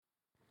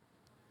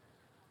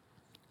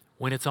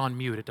when it's on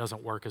mute, it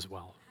doesn't work as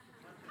well.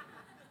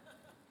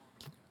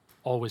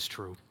 Always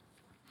true.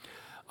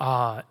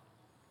 I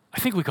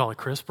think we call it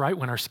crisp, right?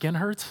 When our skin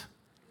hurts.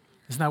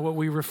 Isn't that what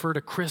we refer to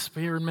crisp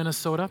here in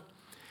Minnesota?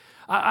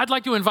 I'd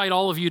like to invite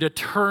all of you to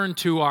turn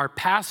to our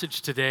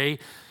passage today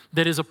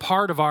that is a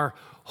part of our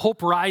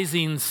Hope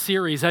Rising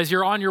series. As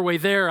you're on your way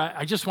there,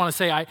 I just want to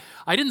say,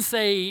 I didn't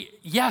say,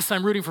 yes,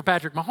 I'm rooting for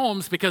Patrick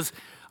Mahomes, because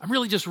I'm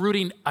really just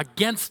rooting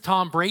against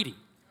Tom Brady.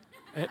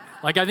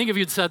 Like, I think if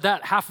you'd said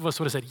that, half of us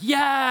would have said,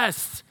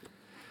 yes.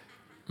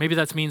 Maybe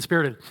that's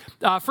mean-spirited.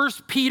 1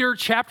 Peter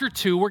chapter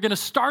 2, we're going to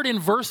start in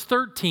verse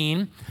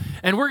 13,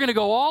 and we're going to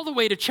go all the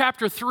way to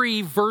chapter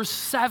 3, verse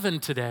 7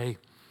 today.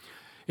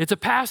 It's a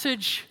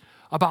passage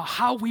about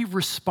how we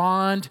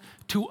respond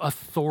to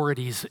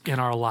authorities in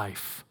our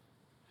life,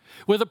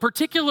 with a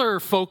particular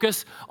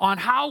focus on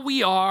how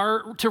we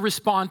are to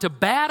respond to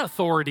bad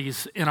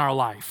authorities in our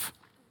life.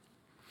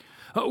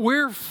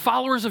 We're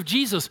followers of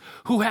Jesus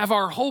who have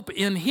our hope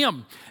in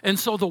him. And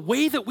so the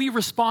way that we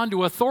respond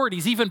to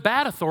authorities, even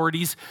bad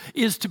authorities,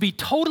 is to be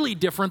totally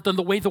different than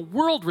the way the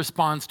world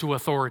responds to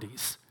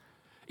authorities,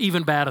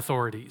 even bad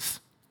authorities.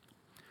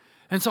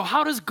 And so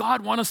how does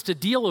God want us to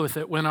deal with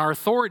it when our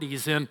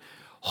authorities in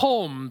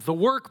home, the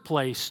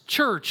workplace,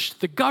 church,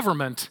 the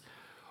government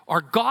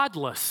are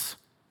godless,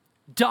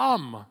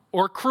 dumb,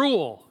 or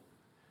cruel?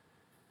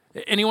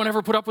 Anyone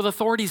ever put up with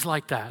authorities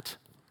like that?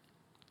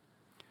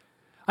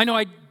 I know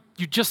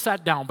you just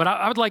sat down, but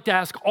I would like to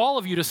ask all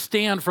of you to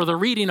stand for the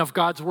reading of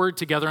God's word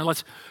together, and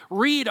let's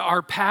read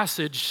our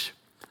passage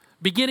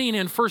beginning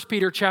in 1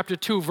 Peter chapter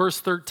 2, verse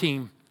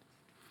 13.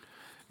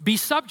 Be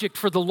subject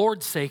for the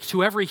Lord's sake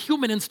to every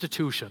human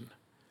institution,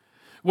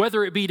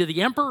 whether it be to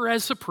the emperor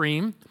as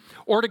supreme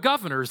or to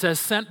governors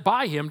as sent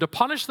by him to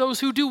punish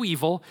those who do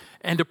evil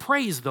and to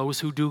praise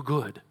those who do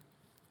good.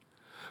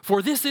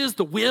 For this is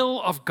the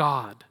will of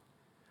God,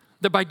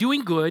 that by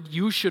doing good,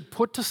 you should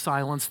put to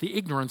silence the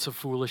ignorance of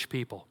foolish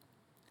people.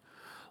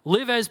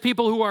 Live as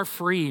people who are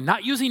free,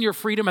 not using your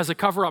freedom as a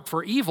cover-up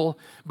for evil,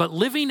 but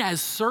living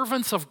as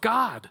servants of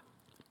God.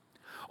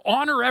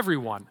 Honor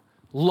everyone,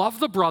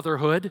 love the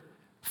brotherhood,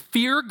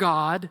 fear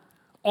God,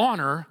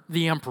 honor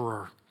the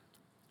emperor.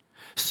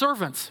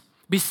 Servants,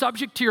 be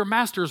subject to your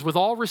masters with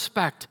all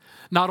respect,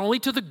 not only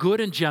to the good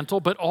and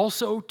gentle, but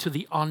also to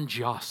the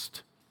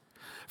unjust.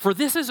 For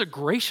this is a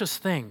gracious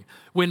thing.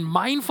 When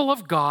mindful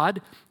of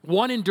God,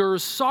 one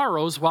endures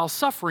sorrows while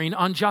suffering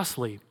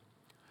unjustly.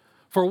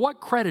 For what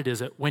credit is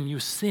it when you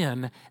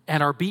sin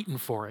and are beaten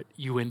for it,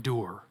 you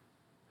endure?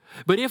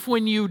 But if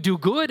when you do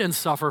good and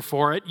suffer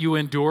for it, you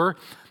endure,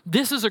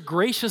 this is a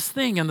gracious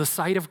thing in the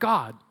sight of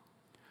God.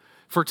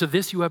 For to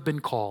this you have been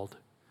called,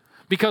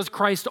 because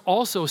Christ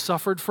also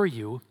suffered for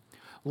you,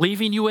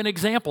 leaving you an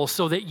example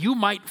so that you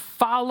might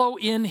follow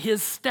in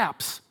his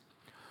steps.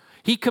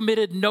 He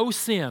committed no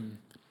sin,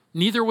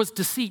 neither was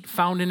deceit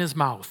found in his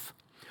mouth.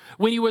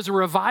 When he was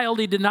reviled,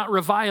 he did not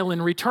revile in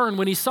return.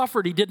 When he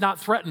suffered, he did not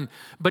threaten,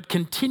 but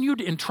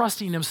continued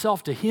entrusting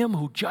himself to him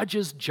who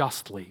judges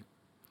justly.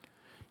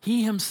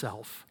 He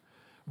himself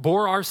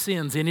bore our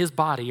sins in his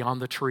body on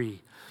the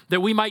tree,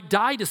 that we might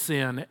die to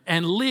sin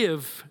and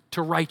live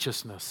to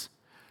righteousness.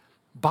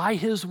 By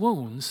his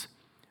wounds,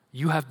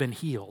 you have been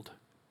healed.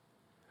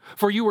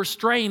 For you were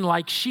straying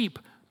like sheep,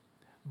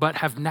 but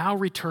have now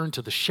returned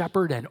to the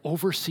shepherd and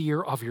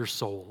overseer of your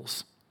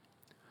souls.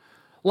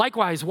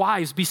 Likewise,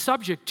 wives, be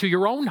subject to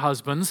your own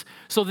husbands,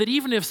 so that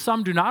even if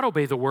some do not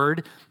obey the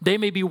word, they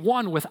may be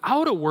won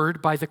without a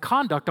word by the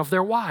conduct of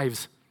their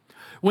wives,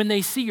 when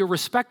they see your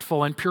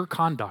respectful and pure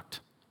conduct.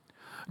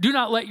 Do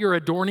not let your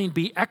adorning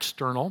be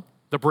external,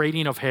 the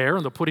braiding of hair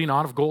and the putting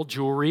on of gold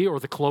jewelry or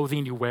the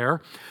clothing you wear,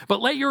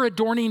 but let your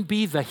adorning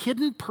be the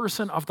hidden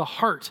person of the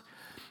heart,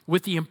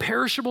 with the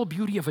imperishable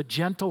beauty of a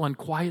gentle and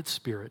quiet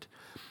spirit,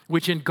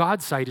 which in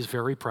God's sight is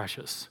very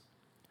precious.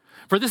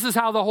 For this is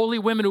how the holy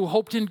women who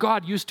hoped in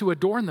God used to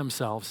adorn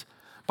themselves,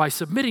 by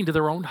submitting to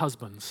their own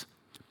husbands.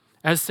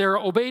 As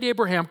Sarah obeyed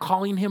Abraham,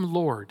 calling him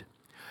Lord.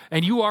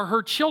 And you are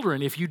her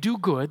children if you do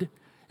good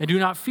and do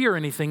not fear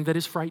anything that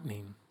is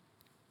frightening.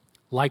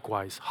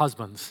 Likewise,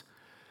 husbands,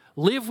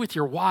 live with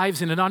your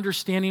wives in an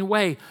understanding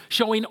way,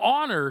 showing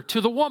honor to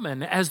the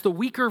woman as the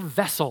weaker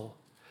vessel,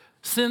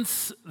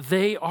 since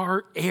they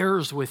are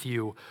heirs with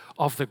you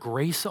of the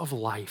grace of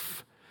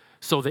life,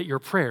 so that your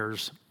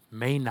prayers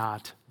may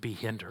not be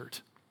hindered.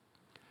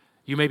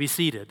 You may be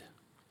seated.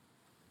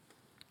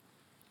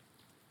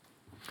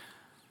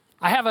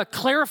 I have a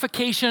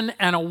clarification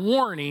and a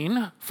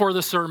warning for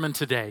the sermon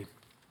today.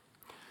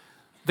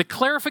 The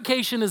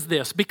clarification is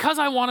this: because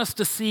I want us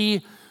to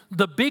see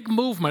the big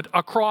movement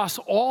across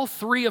all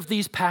three of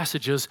these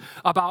passages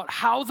about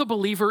how the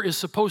believer is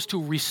supposed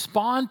to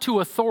respond to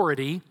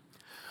authority,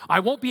 I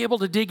won't be able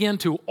to dig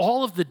into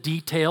all of the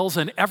details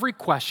and every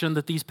question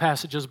that these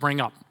passages bring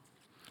up.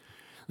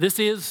 This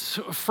is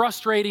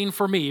frustrating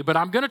for me, but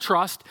I'm going to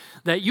trust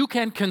that you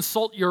can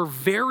consult your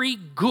very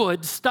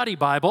good study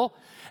Bible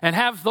and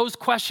have those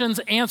questions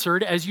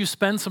answered as you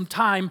spend some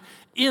time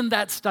in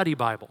that study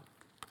Bible.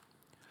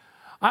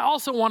 I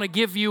also want to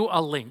give you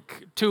a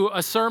link to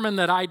a sermon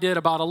that I did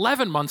about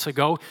 11 months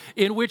ago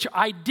in which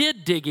I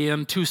did dig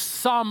into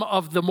some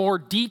of the more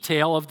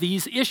detail of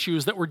these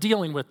issues that we're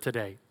dealing with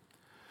today.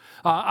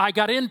 I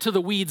got into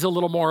the weeds a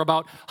little more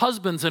about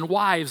husbands and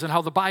wives and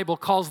how the Bible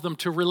calls them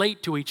to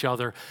relate to each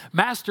other,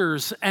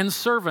 masters and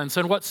servants,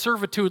 and what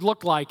servitude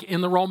looked like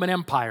in the Roman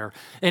Empire.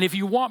 And if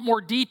you want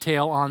more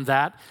detail on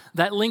that,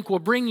 that link will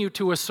bring you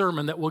to a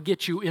sermon that will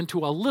get you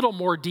into a little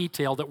more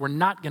detail that we're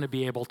not going to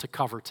be able to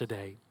cover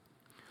today.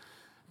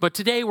 But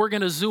today we're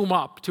going to zoom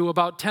up to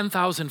about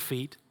 10,000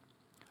 feet,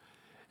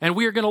 and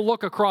we are going to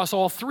look across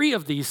all three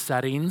of these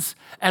settings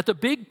at the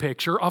big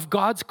picture of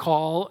God's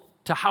call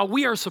to how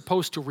we are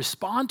supposed to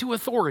respond to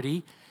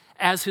authority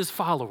as his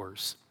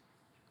followers.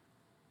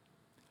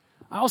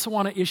 I also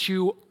want to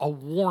issue a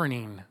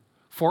warning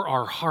for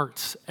our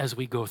hearts as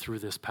we go through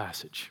this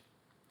passage.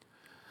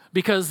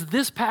 Because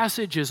this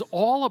passage is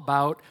all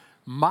about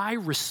my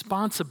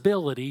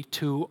responsibility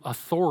to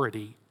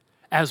authority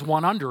as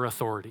one under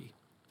authority.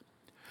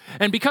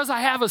 And because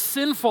I have a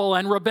sinful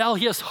and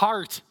rebellious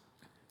heart,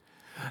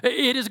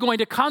 it is going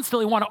to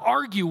constantly want to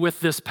argue with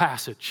this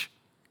passage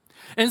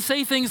and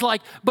say things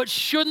like, but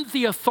shouldn't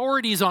the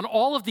authorities on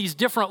all of these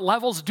different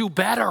levels do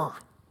better?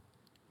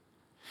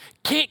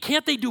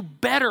 Can't they do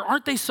better?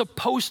 Aren't they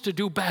supposed to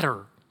do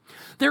better?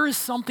 There is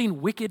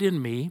something wicked in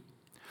me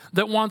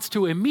that wants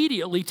to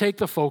immediately take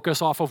the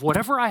focus off of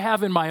whatever I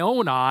have in my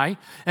own eye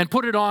and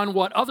put it on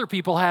what other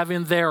people have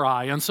in their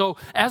eye. And so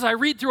as I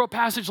read through a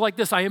passage like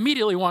this, I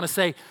immediately want to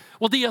say,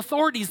 well, the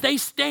authorities, they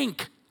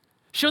stink.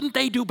 Shouldn't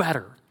they do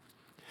better?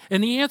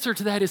 And the answer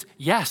to that is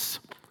yes,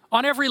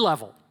 on every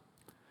level.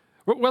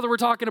 Whether we're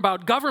talking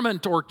about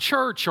government or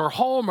church or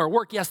home or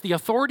work, yes, the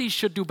authorities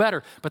should do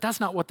better, but that's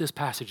not what this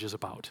passage is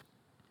about.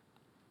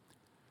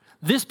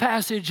 This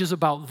passage is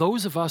about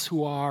those of us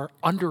who are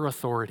under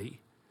authority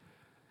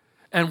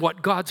and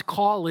what God's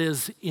call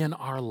is in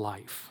our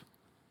life.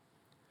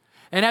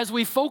 And as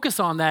we focus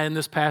on that in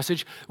this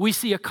passage, we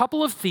see a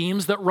couple of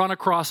themes that run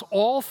across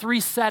all three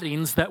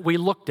settings that we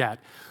looked at.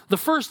 The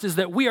first is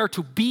that we are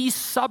to be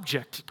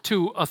subject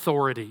to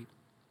authority.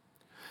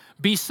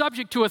 Be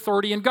subject to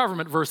authority in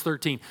government, verse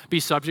 13.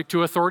 Be subject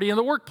to authority in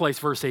the workplace,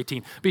 verse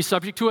 18. Be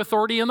subject to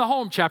authority in the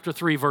home, chapter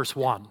 3, verse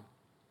 1.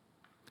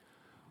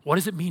 What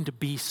does it mean to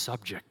be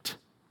subject?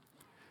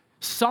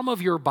 Some of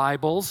your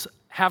Bibles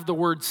have the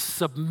word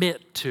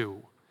submit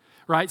to,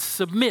 right?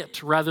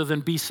 Submit rather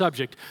than be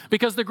subject.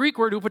 Because the Greek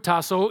word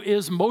hupotasso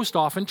is most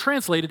often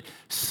translated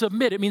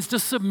submit. It means to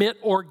submit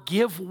or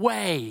give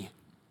way.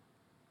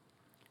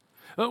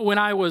 When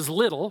I was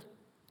little,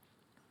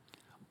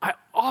 I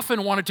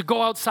often wanted to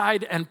go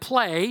outside and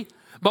play,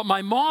 but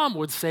my mom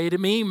would say to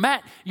me,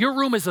 Matt, your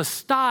room is a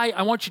sty.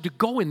 I want you to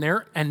go in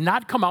there and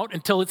not come out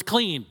until it's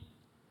clean.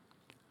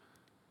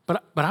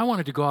 But I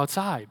wanted to go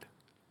outside.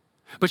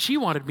 But she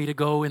wanted me to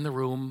go in the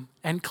room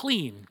and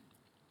clean.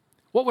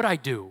 What would I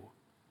do?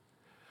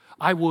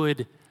 I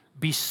would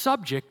be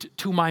subject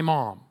to my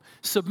mom,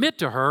 submit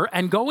to her,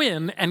 and go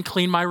in and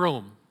clean my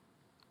room.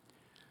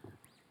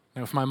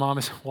 Now, if my mom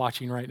is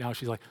watching right now,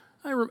 she's like,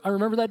 I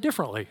remember that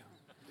differently.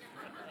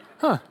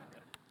 Huh,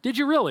 did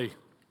you really?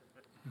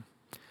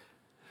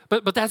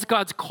 But that's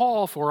God's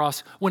call for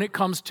us when it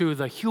comes to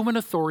the human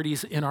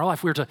authorities in our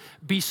life. We're to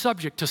be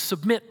subject, to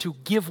submit, to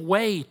give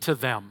way to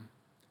them.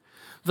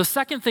 The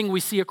second thing we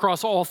see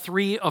across all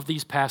three of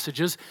these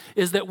passages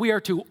is that we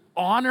are to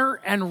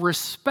honor and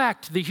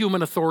respect the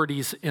human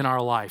authorities in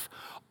our life.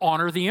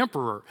 Honor the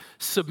emperor.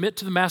 Submit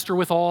to the master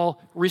with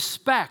all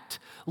respect.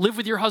 Live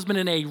with your husband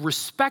in a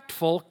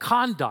respectful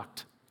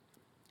conduct.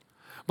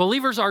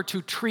 Believers are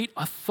to treat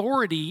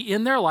authority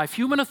in their life,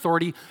 human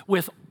authority,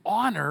 with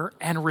honor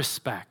and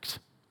respect.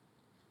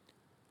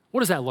 What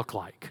does that look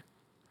like?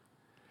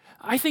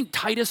 I think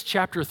Titus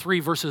chapter 3,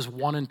 verses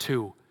 1 and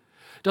 2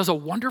 does a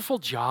wonderful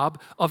job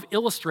of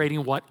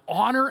illustrating what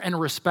honor and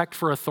respect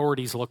for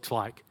authorities looks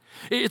like.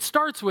 It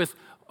starts with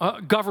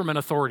government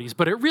authorities,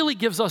 but it really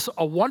gives us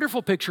a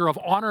wonderful picture of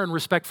honor and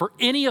respect for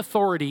any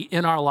authority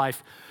in our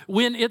life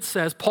when it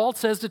says, Paul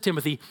says to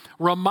Timothy,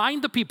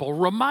 remind the people,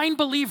 remind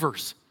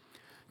believers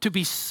to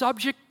be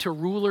subject to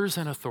rulers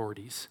and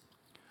authorities,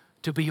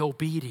 to be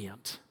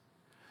obedient,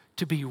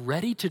 to be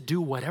ready to do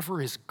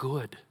whatever is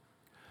good,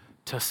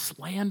 to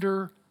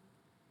slander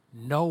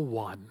no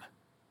one,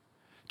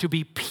 to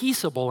be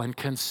peaceable and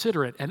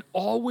considerate, and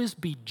always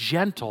be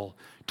gentle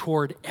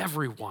toward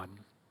everyone.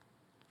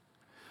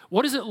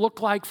 What does it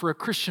look like for a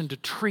Christian to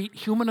treat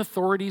human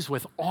authorities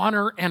with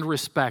honor and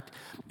respect?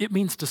 It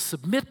means to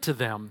submit to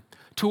them,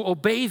 to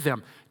obey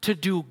them, to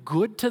do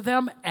good to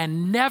them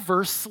and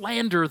never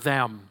slander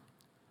them,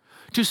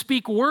 to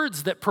speak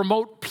words that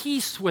promote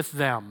peace with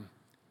them,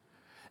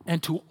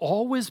 and to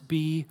always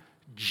be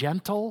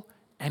gentle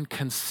and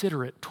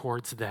considerate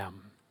towards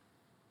them.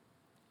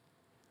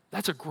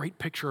 That's a great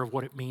picture of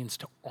what it means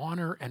to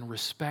honor and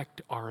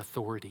respect our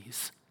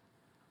authorities.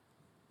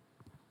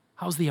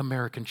 How's the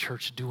American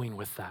church doing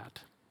with that?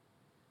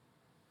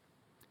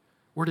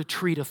 We're to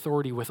treat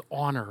authority with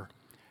honor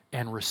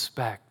and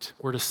respect.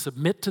 We're to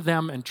submit to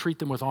them and treat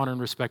them with honor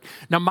and respect.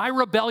 Now, my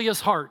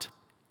rebellious heart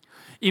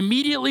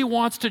immediately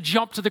wants to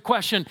jump to the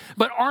question,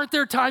 but aren't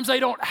there times I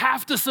don't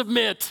have to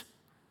submit?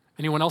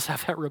 Anyone else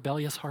have that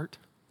rebellious heart?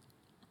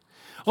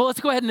 Well,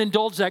 let's go ahead and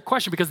indulge that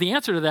question, because the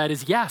answer to that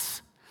is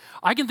yes.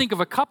 I can think of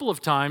a couple of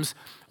times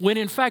when,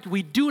 in fact,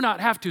 we do not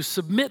have to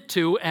submit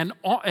to and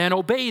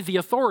obey the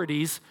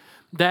authorities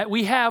that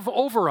we have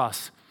over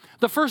us.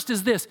 The first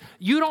is this: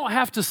 you don't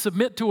have to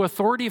submit to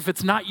authority if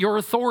it's not your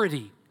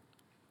authority.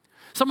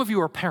 Some of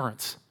you are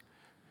parents,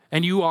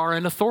 and you are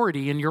an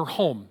authority in your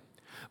home.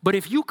 But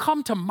if you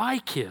come to my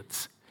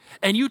kids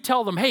and you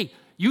tell them, hey,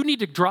 you need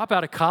to drop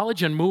out of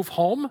college and move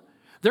home,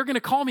 they're going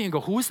to call me and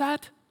go, who is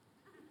that?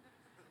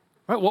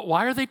 Right?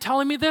 Why are they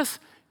telling me this?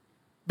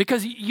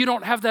 Because you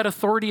don't have that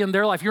authority in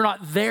their life. You're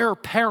not their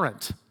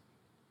parent.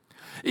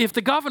 If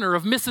the governor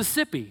of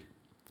Mississippi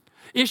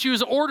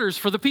issues orders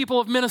for the people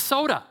of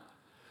Minnesota,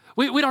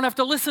 we don't have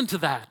to listen to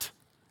that.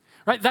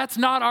 Right? That's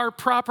not our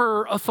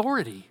proper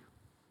authority.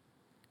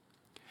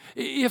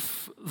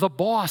 If the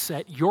boss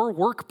at your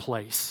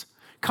workplace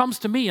comes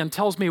to me and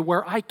tells me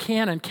where I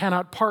can and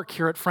cannot park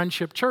here at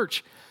Friendship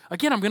Church,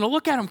 again, I'm going to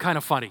look at him kind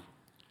of funny,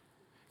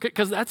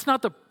 because that's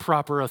not the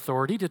proper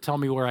authority to tell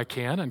me where I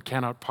can and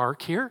cannot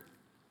park here.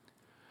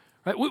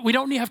 Right? We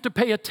don't have to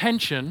pay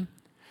attention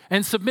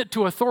and submit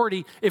to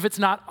authority if it's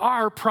not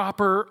our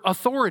proper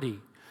authority.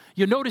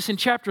 You notice in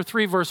chapter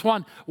 3, verse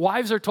 1,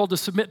 wives are told to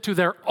submit to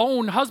their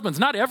own husbands.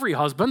 Not every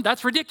husband,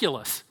 that's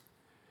ridiculous.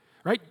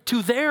 Right?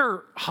 To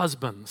their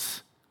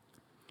husbands.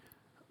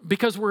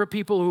 Because we're a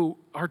people who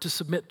are to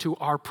submit to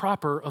our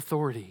proper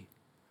authority.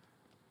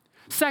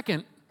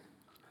 Second,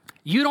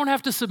 you don't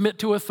have to submit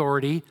to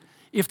authority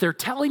if they're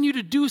telling you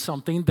to do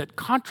something that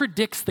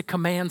contradicts the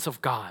commands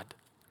of God.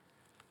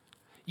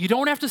 You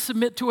don't have to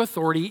submit to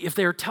authority if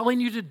they're telling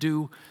you to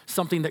do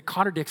something that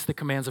contradicts the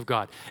commands of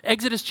God.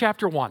 Exodus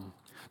chapter 1.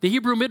 The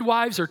Hebrew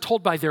midwives are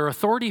told by their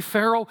authority,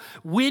 Pharaoh,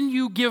 when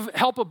you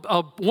help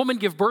a woman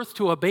give birth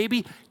to a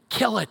baby,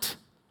 kill it.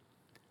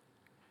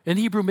 And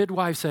the Hebrew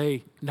midwives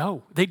say,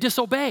 no. They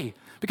disobey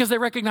because they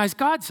recognize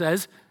God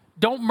says,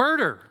 don't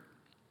murder.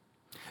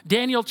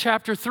 Daniel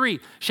chapter 3,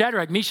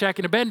 Shadrach, Meshach,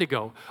 and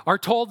Abednego are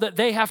told that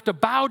they have to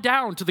bow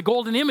down to the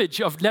golden image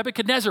of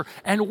Nebuchadnezzar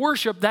and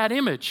worship that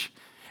image.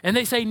 And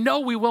they say, no,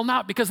 we will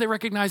not, because they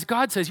recognize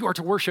God says you are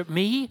to worship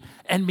me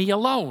and me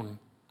alone.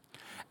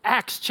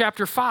 Acts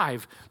chapter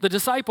 5, the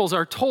disciples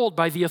are told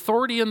by the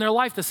authority in their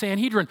life, the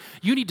Sanhedrin,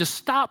 you need to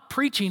stop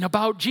preaching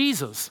about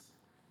Jesus.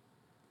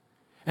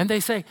 And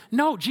they say,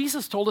 no,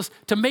 Jesus told us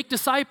to make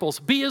disciples,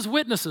 be his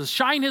witnesses,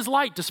 shine his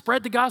light to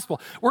spread the gospel.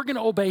 We're going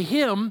to obey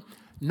him,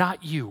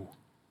 not you.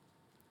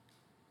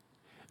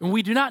 And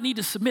we do not need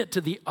to submit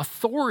to the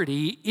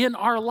authority in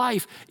our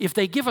life if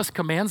they give us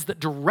commands that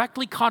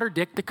directly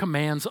contradict the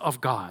commands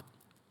of God.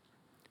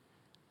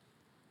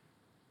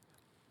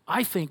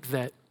 I think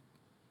that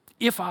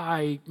if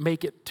I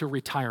make it to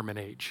retirement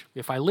age,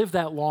 if I live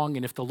that long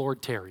and if the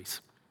Lord tarries,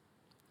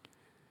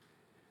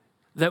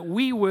 that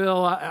we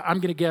will, I'm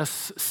going to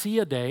guess, see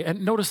a day,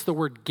 and notice the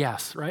word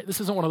guess, right?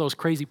 This isn't one of those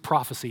crazy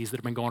prophecies that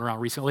have been going around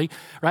recently,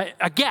 right?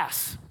 A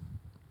guess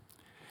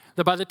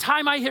that by the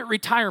time I hit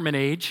retirement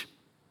age,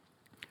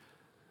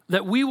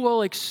 that we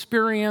will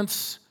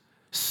experience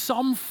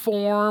some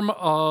form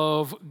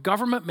of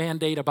government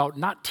mandate about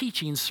not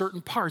teaching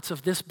certain parts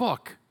of this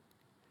book.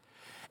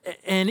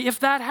 And if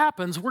that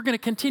happens, we're going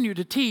to continue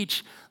to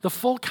teach the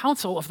full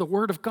counsel of the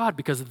Word of God,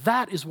 because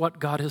that is what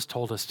God has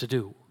told us to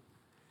do.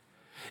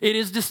 It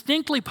is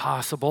distinctly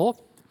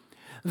possible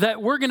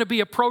that we're going to be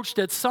approached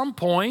at some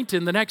point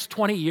in the next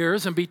 20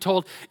 years and be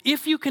told,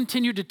 if you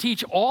continue to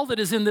teach all that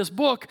is in this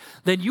book,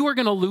 then you are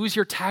going to lose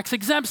your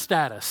tax-exempt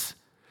status.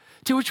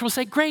 To which we'll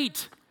say,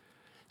 great,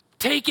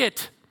 take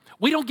it.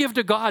 We don't give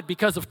to God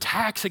because of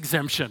tax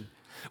exemption.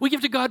 We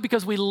give to God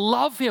because we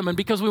love him and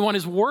because we want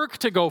his work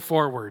to go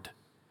forward.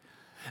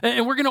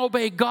 And we're going to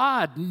obey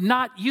God,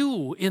 not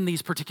you, in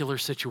these particular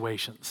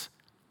situations.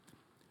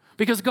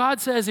 Because God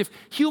says, if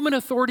human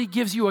authority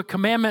gives you a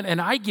commandment and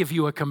I give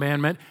you a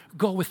commandment,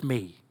 go with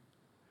me.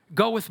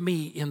 Go with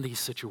me in these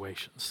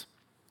situations.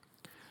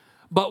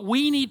 But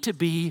we need to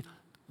be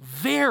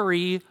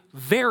very,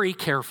 very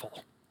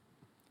careful.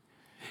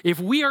 If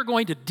we are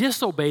going to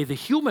disobey the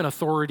human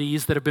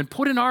authorities that have been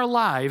put in our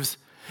lives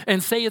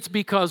and say it's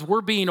because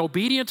we're being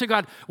obedient to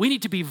God, we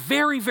need to be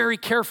very, very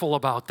careful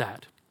about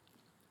that.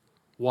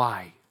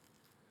 Why?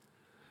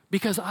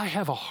 Because I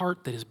have a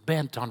heart that is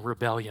bent on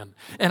rebellion.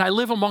 And I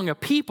live among a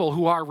people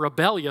who are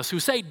rebellious, who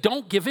say,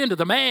 don't give in to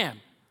the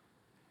man.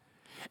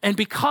 And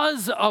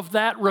because of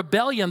that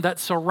rebellion that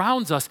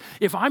surrounds us,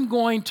 if I'm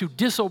going to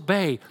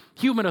disobey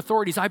human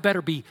authorities, I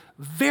better be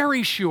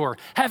very sure,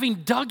 having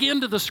dug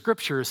into the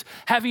scriptures,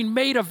 having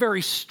made a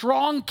very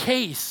strong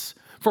case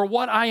for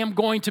what I am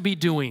going to be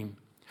doing,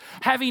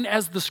 having,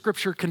 as the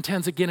scripture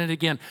contends again and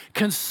again,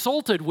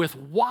 consulted with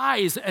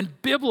wise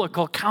and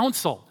biblical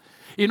counsel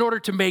in order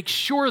to make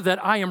sure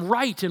that I am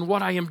right in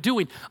what I am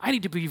doing. I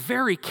need to be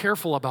very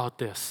careful about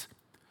this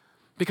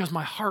because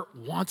my heart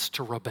wants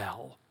to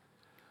rebel.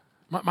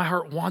 My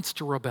heart wants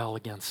to rebel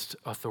against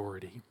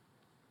authority.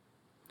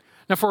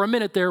 Now, for a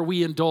minute there,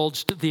 we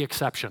indulged the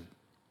exception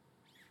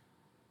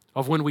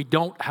of when we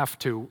don't have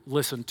to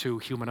listen to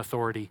human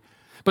authority.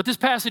 But this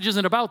passage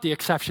isn't about the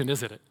exception,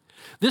 isn't it?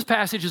 This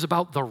passage is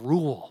about the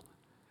rule.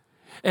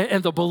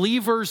 And the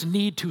believers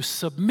need to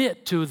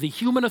submit to the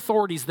human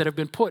authorities that have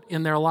been put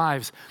in their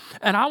lives.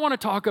 And I want to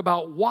talk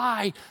about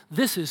why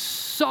this is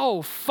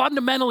so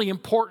fundamentally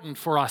important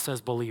for us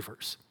as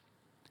believers.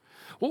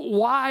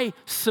 Why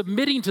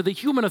submitting to the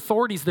human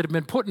authorities that have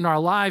been put in our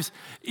lives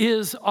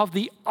is of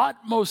the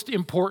utmost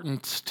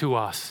importance to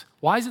us.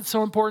 Why is it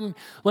so important?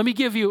 Let me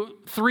give you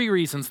 3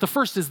 reasons. The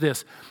first is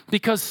this: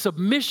 because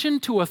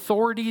submission to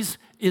authorities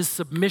is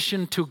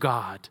submission to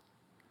God.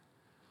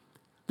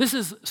 This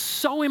is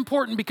so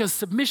important because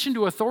submission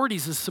to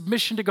authorities is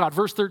submission to God.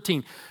 Verse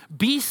 13,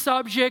 be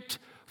subject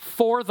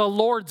for the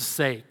Lord's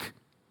sake.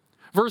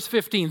 Verse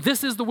 15,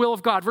 this is the will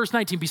of God. Verse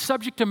 19, be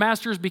subject to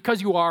masters because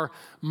you are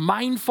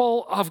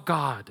mindful of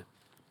God.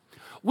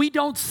 We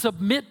don't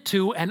submit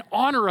to and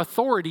honor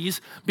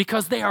authorities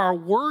because they are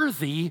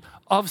worthy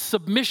of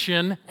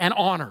submission and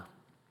honor.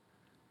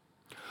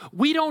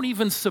 We don't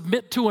even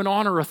submit to and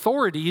honor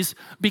authorities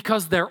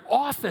because their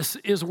office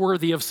is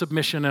worthy of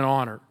submission and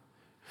honor.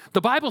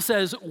 The Bible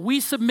says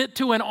we submit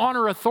to and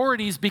honor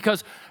authorities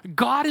because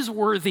God is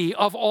worthy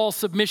of all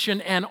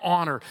submission and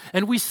honor.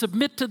 And we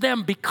submit to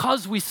them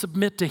because we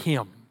submit to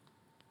Him.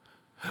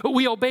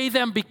 We obey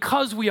them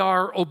because we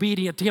are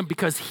obedient to Him,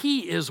 because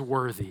He is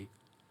worthy.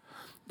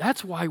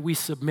 That's why we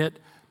submit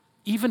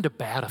even to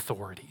bad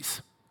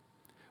authorities,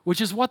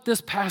 which is what this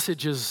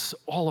passage is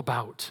all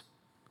about.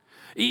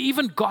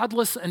 Even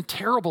godless and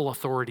terrible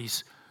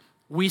authorities,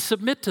 we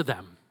submit to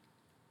them.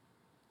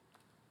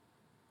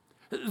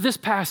 This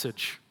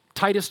passage,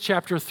 Titus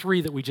chapter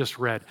 3 that we just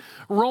read,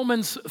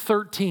 Romans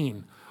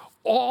 13,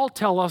 all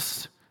tell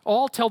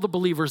the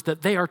believers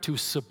that they are to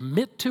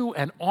submit to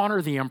and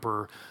honor the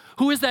emperor.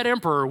 Who is that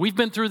emperor? We've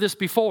been through this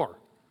before,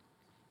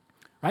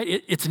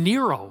 right? It's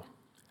Nero,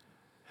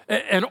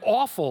 an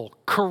awful,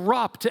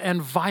 corrupt,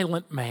 and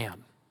violent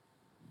man.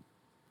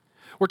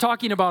 We're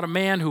talking about a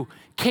man who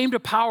came to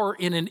power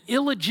in an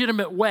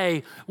illegitimate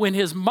way when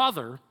his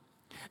mother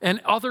and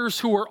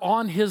others who were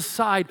on his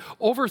side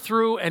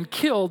overthrew and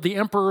killed the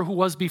emperor who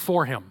was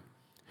before him.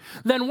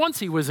 Then once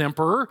he was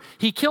emperor,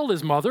 he killed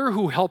his mother,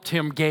 who helped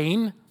him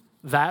gain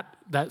that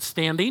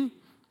standing.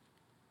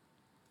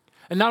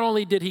 And not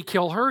only did he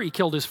kill her, he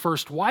killed his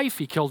first wife,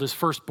 he killed his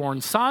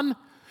firstborn son.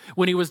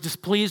 When he was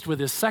displeased with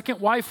his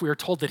second wife, we are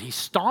told that he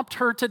stomped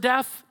her to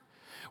death.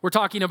 We're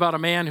talking about a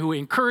man who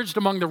encouraged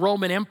among the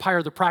Roman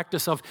Empire the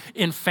practice of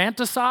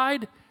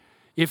infanticide.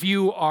 If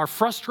you are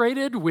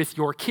frustrated with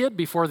your kid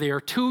before they are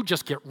 2,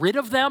 just get rid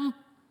of them.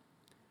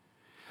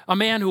 A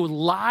man who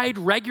lied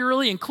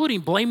regularly,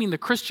 including blaming the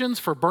Christians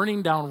for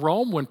burning down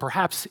Rome when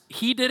perhaps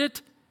he did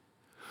it.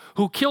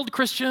 Who killed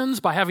Christians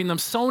by having them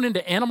sewn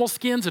into animal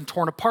skins and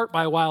torn apart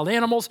by wild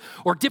animals,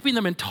 or dipping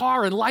them in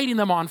tar and lighting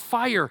them on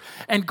fire.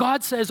 And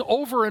God says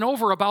over and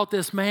over about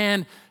this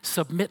man,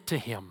 submit to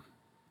him.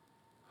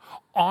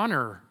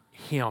 Honor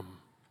him.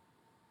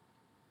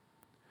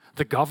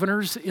 The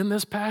governors in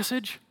this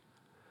passage,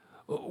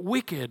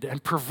 wicked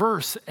and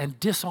perverse and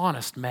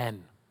dishonest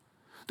men.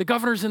 The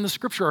governors in the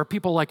scripture are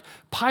people like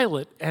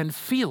Pilate and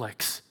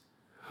Felix,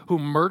 who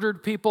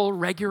murdered people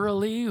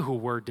regularly, who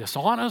were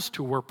dishonest,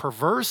 who were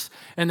perverse,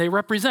 and they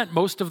represent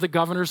most of the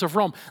governors of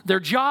Rome. Their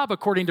job,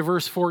 according to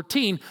verse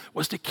 14,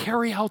 was to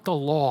carry out the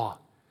law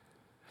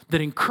that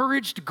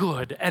encouraged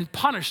good and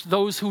punished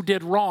those who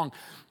did wrong.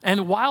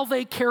 And while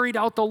they carried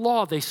out the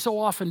law, they so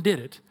often did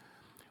it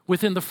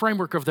within the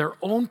framework of their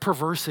own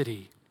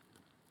perversity,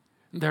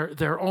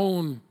 their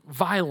own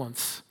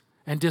violence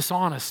and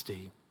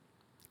dishonesty.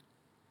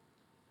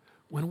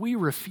 When we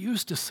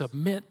refuse to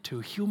submit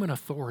to human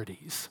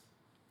authorities,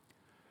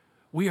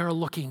 we are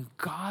looking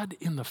God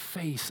in the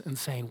face and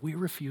saying, we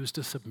refuse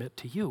to submit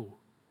to you.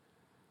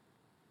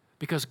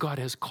 Because God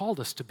has called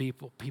us to be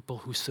people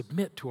who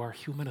submit to our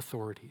human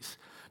authorities.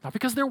 Not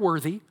because they're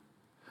worthy,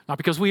 not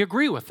because we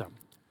agree with them,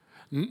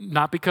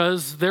 not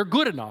because they're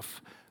good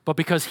enough, but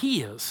because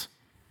He is.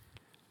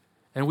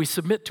 And we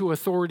submit to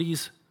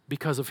authorities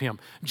because of Him.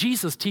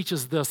 Jesus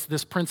teaches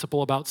this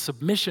principle about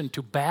submission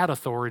to bad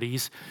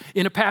authorities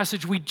in a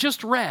passage we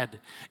just read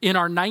in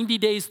our 90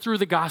 Days Through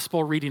the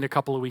Gospel reading a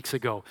couple of weeks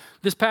ago.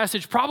 This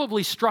passage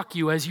probably struck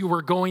you as you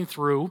were going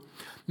through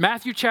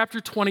Matthew chapter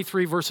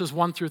 23, verses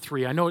 1 through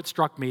 3. I know it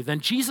struck me. Then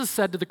Jesus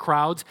said to the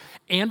crowds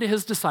and to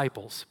His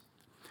disciples,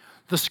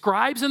 "The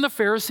scribes and the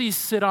Pharisees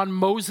sit on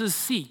Moses'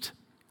 seat.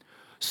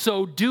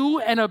 So do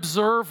and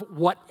observe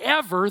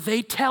whatever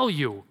they tell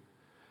you,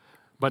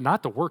 but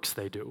not the works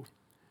they do.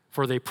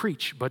 For they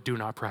preach, but do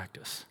not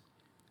practice."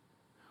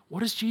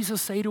 What does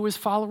Jesus say to His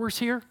followers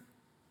here?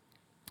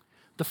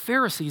 The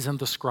Pharisees and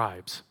the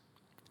scribes,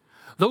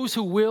 those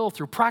who will,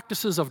 through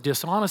practices of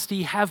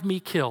dishonesty, have me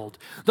killed,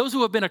 those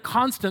who have been a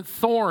constant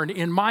thorn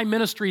in my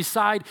ministry's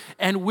side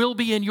and will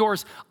be in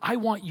yours, I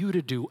want you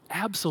to do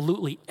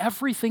absolutely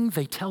everything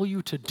they tell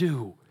you to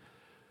do,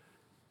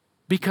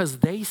 because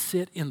they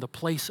sit in the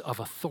place of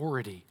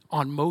authority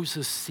on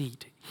Moses'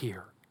 seat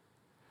here.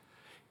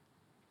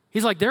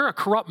 He's like, they're a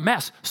corrupt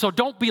mess, so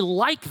don't be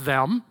like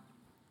them,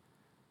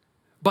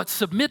 but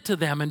submit to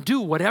them and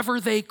do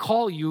whatever they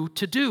call you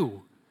to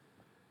do.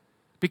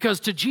 Because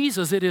to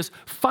Jesus, it is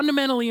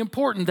fundamentally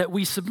important that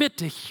we submit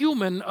to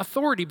human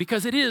authority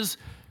because it is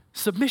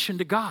submission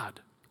to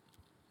God.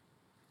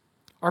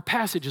 Our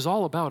passage is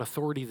all about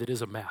authority that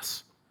is a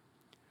mess.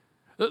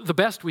 The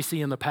best we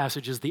see in the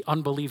passage is the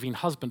unbelieving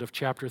husband of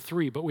chapter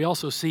 3, but we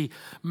also see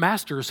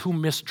masters who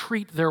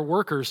mistreat their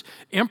workers,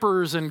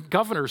 emperors and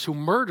governors who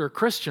murder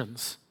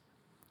Christians.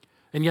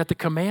 And yet the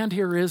command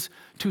here is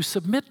to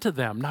submit to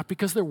them, not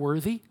because they're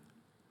worthy,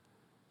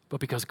 but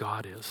because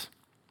God is.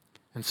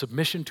 And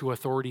submission to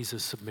authorities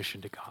is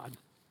submission to God.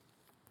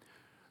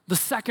 The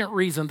second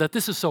reason that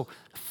this is so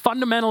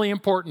fundamentally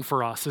important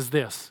for us is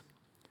this: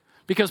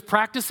 because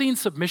practicing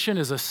submission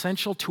is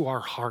essential to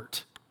our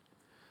heart.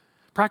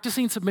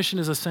 Practicing submission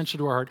is essential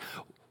to our heart.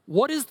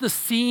 What is the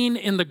scene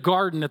in the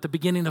garden at the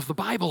beginning of the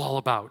Bible all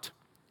about?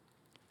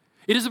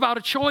 It is about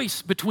a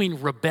choice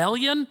between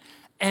rebellion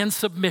and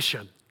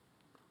submission.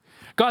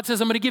 God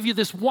says, I'm going to give you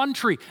this one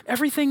tree.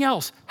 Everything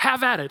else,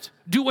 have at it.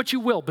 Do what you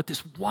will. But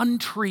this one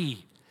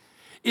tree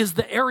is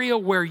the area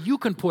where you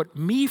can put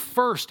me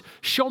first.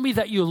 Show me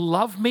that you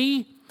love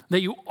me,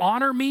 that you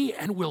honor me,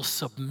 and will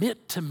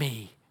submit to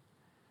me.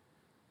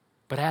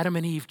 But Adam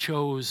and Eve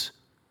chose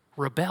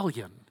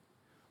rebellion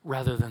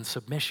rather than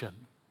submission.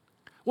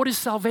 What is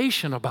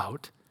salvation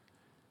about?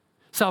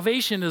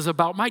 Salvation is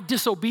about my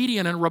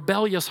disobedient and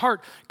rebellious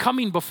heart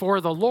coming before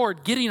the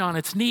Lord, getting on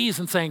its knees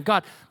and saying,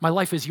 God, my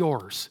life is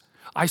yours.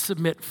 I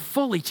submit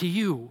fully to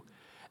you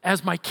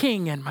as my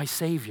King and my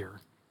Savior.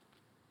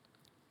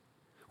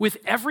 With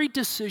every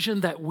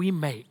decision that we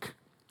make,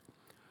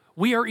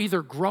 we are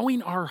either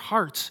growing our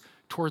hearts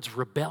towards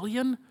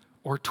rebellion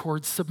or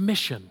towards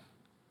submission.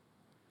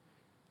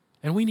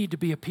 And we need to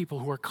be a people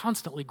who are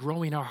constantly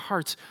growing our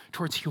hearts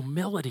towards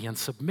humility and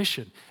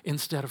submission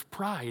instead of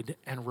pride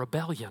and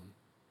rebellion.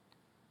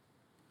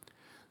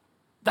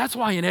 That's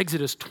why in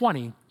Exodus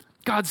 20,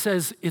 God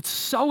says it's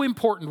so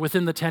important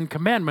within the Ten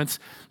Commandments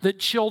that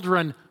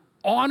children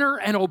honor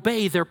and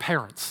obey their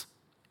parents.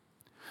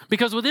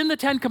 Because within the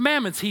Ten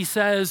Commandments, he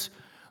says,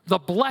 the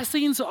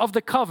blessings of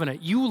the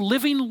covenant, you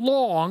living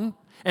long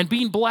and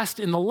being blessed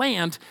in the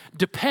land,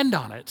 depend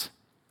on it.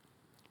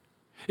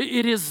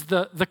 It is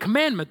the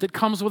commandment that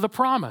comes with a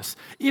promise.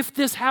 If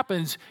this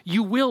happens,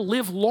 you will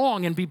live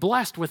long and be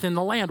blessed within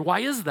the land. Why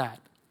is that?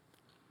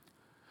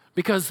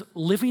 Because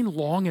living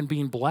long and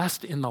being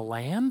blessed in the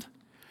land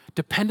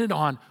depended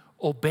on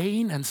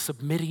obeying and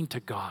submitting to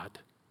God.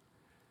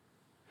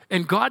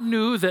 And God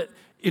knew that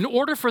in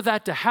order for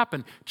that to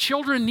happen,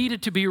 children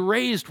needed to be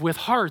raised with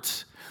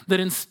hearts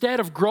that instead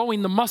of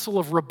growing the muscle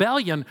of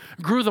rebellion,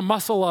 grew the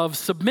muscle of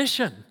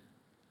submission.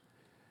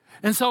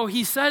 And so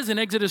he says in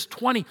Exodus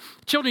 20,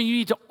 children, you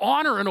need to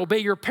honor and obey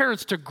your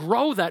parents to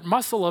grow that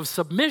muscle of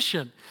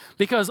submission,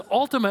 because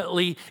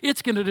ultimately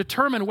it's going to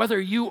determine whether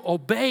you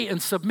obey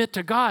and submit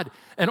to God,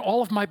 and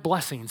all of my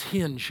blessings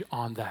hinge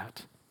on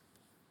that.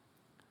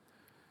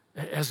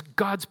 As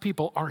God's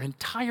people, our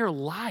entire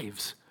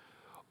lives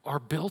are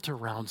built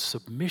around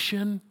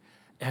submission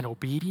and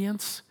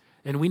obedience,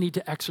 and we need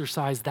to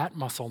exercise that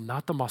muscle,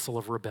 not the muscle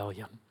of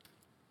rebellion.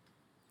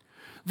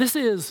 This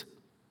is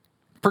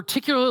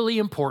particularly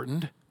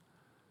important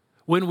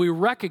when we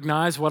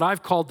recognize what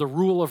I've called the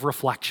rule of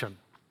reflection.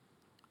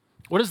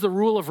 What is the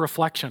rule of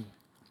reflection?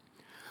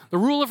 The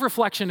rule of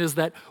reflection is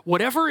that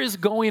whatever is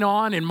going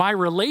on in my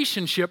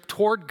relationship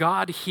toward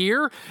God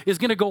here is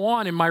going to go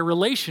on in my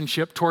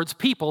relationship towards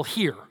people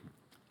here.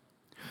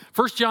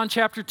 1 John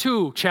chapter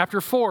 2,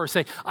 chapter 4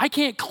 say, I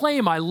can't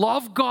claim I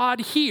love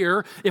God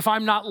here if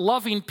I'm not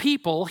loving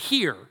people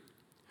here.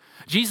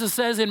 Jesus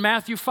says in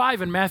Matthew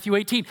 5 and Matthew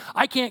 18,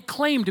 I can't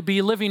claim to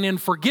be living in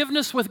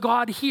forgiveness with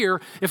God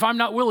here if I'm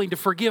not willing to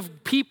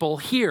forgive people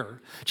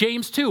here.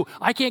 James 2,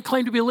 I can't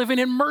claim to be living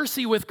in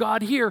mercy with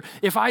God here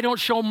if I don't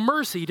show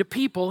mercy to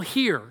people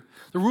here.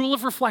 The rule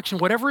of reflection,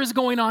 whatever is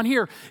going on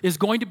here is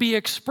going to be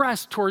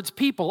expressed towards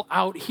people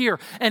out here.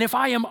 And if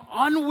I am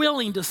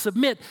unwilling to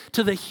submit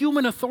to the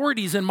human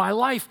authorities in my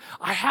life,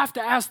 I have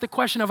to ask the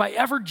question, have I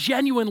ever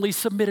genuinely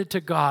submitted to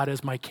God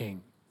as my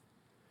King?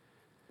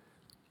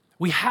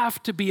 We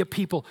have to be a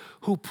people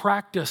who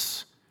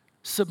practice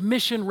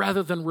submission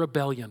rather than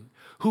rebellion,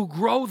 who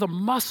grow the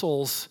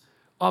muscles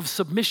of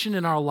submission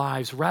in our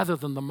lives rather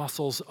than the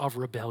muscles of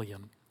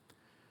rebellion.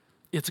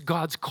 It's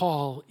God's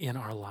call in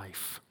our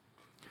life.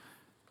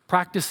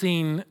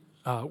 Practicing,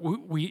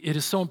 it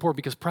is so important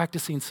because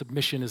practicing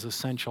submission is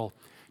essential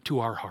to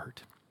our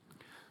heart.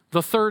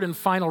 The third and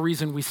final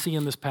reason we see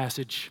in this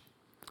passage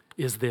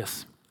is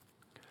this.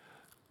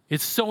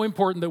 It's so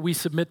important that we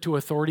submit to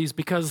authorities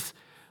because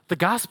the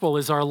gospel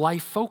is our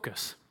life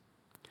focus.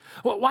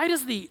 Well, why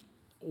does the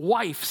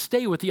wife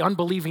stay with the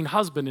unbelieving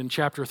husband in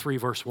chapter 3,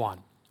 verse 1?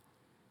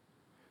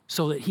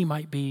 So that he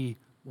might be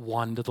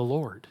won to the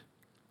Lord.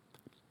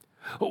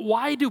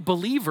 Why do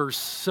believers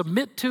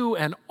submit to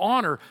and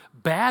honor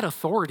bad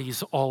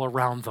authorities all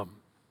around them?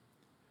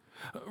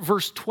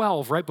 Verse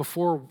 12, right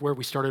before where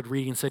we started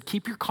reading, said,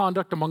 "Keep your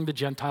conduct among the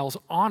Gentiles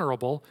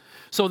honorable,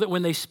 so that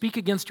when they speak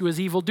against you as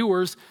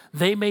evildoers,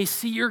 they may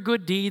see your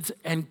good deeds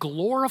and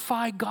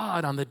glorify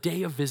God on the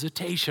day of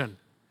visitation."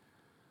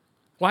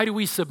 Why do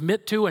we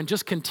submit to and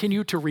just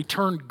continue to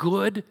return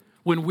good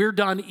when we're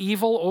done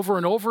evil over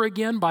and over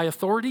again by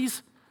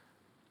authorities?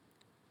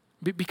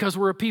 Because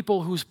we're a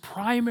people whose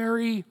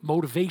primary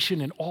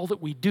motivation in all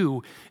that we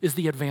do is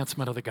the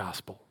advancement of the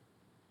gospel.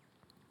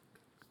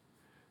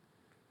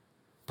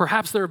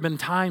 Perhaps there have been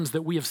times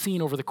that we have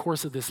seen over the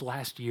course of this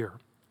last year,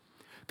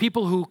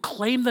 people who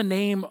claim the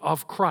name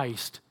of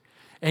Christ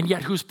and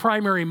yet whose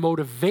primary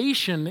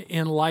motivation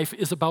in life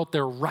is about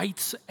their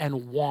rights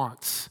and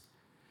wants,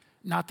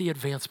 not the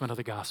advancement of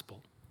the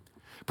gospel,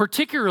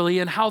 particularly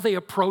in how they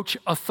approach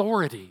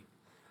authority.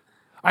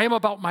 I am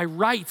about my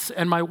rights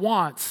and my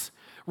wants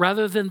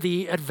rather than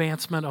the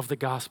advancement of the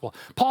gospel.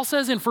 Paul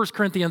says in 1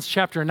 Corinthians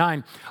chapter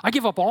 9, "I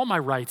give up all my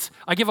rights,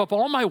 I give up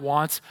all my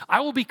wants, I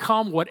will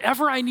become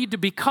whatever I need to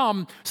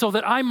become so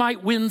that I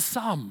might win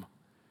some."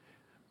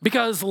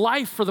 Because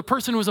life for the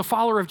person who is a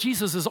follower of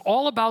Jesus is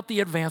all about the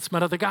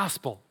advancement of the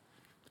gospel.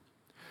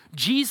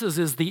 Jesus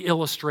is the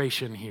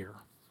illustration here.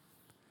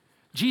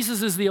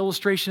 Jesus is the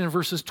illustration in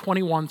verses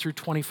 21 through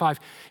 25.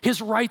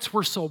 His rights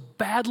were so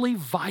badly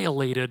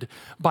violated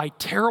by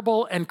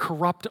terrible and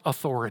corrupt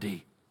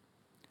authority.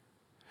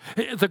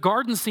 The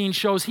garden scene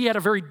shows he had a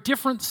very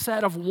different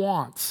set of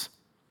wants.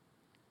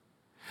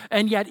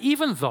 And yet,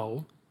 even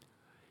though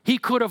he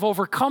could have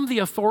overcome the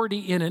authority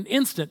in an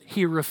instant,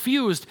 he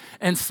refused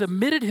and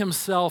submitted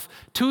himself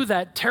to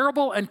that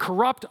terrible and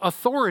corrupt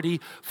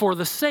authority for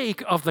the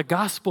sake of the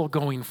gospel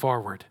going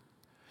forward,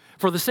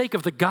 for the sake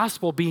of the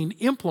gospel being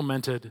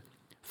implemented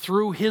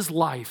through his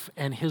life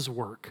and his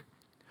work.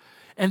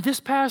 And this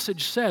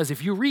passage says,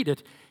 if you read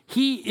it,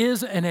 he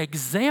is an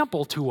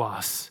example to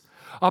us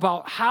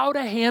about how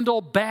to handle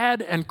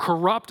bad and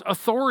corrupt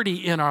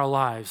authority in our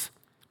lives.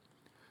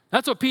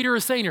 That's what Peter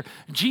is saying here.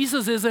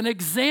 Jesus is an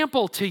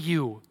example to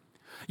you.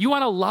 You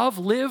want to love,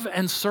 live,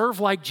 and serve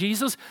like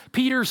Jesus?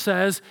 Peter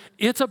says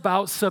it's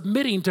about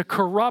submitting to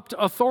corrupt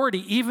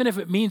authority, even if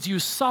it means you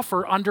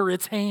suffer under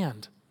its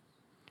hand.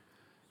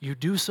 You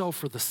do so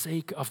for the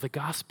sake of the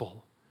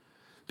gospel,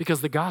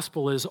 because the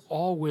gospel is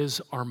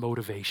always our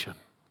motivation.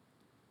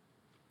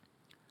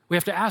 We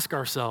have to ask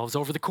ourselves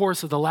over the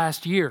course of the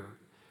last year,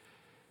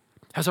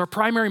 has our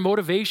primary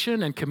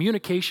motivation and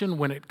communication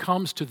when it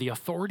comes to the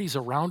authorities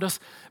around us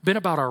been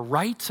about our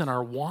rights and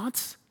our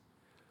wants?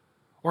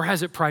 Or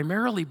has it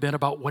primarily been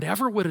about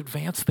whatever would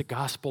advance the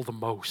gospel the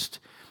most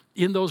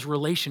in those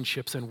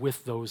relationships and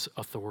with those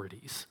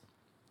authorities?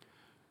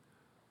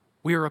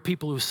 We are a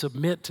people who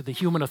submit to the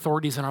human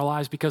authorities in our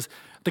lives because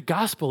the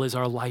gospel is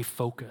our life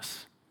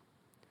focus.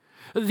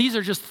 These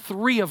are just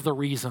three of the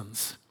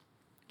reasons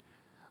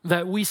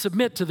that we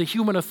submit to the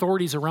human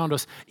authorities around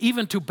us,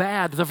 even to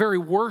bad, the very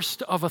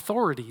worst of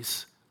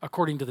authorities,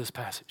 according to this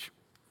passage.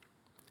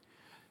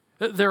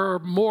 There are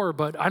more,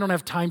 but I don't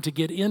have time to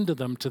get into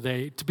them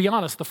today. To be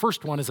honest, the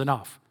first one is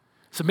enough.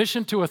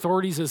 Submission to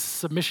authorities is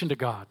submission to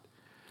God.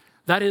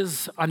 That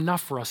is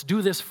enough for us.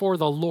 Do this for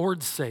the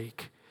Lord's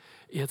sake,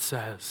 it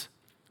says.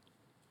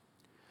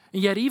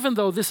 And yet, even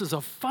though this is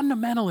of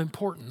fundamental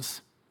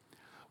importance,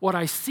 what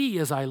I see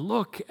as I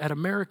look at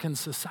American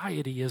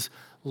society is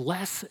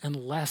less and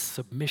less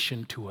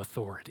submission to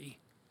authority.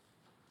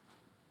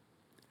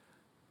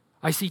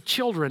 I see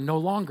children no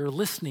longer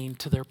listening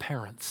to their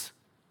parents.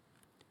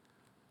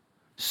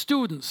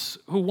 Students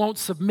who won't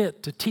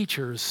submit to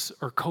teachers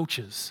or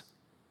coaches.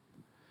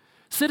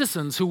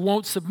 Citizens who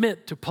won't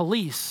submit to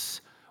police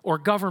or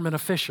government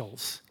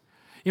officials.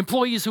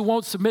 Employees who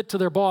won't submit to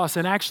their boss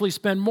and actually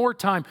spend more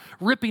time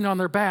ripping on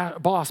their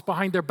boss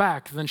behind their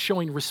back than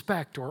showing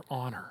respect or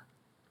honor.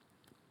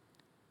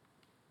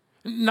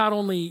 Not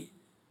only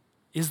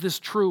is this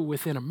true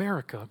within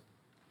America,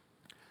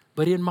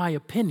 but in my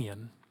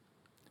opinion,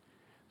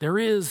 there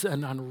is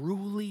an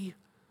unruly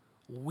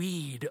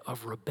weed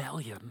of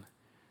rebellion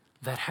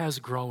that has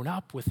grown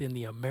up within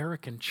the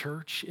American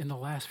church in the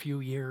last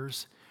few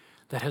years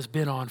that has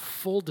been on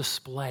full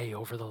display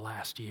over the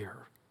last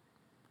year.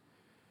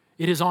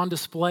 It is on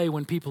display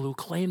when people who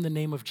claim the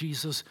name of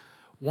Jesus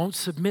won't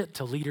submit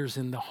to leaders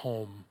in the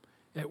home,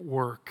 at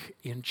work,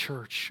 in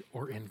church,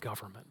 or in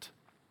government.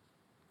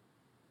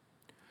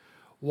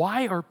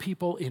 Why are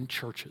people in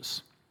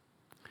churches,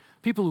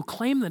 people who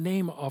claim the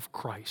name of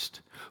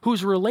Christ,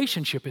 whose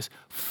relationship is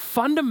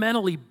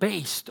fundamentally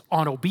based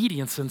on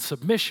obedience and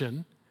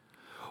submission,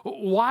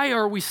 why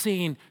are we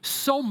seeing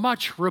so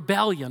much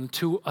rebellion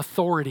to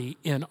authority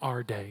in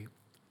our day?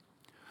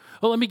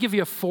 Well, let me give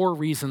you 4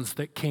 reasons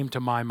that came to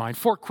my mind,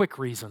 4 quick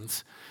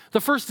reasons.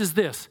 The first is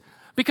this: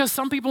 because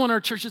some people in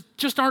our churches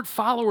just aren't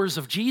followers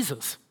of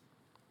Jesus.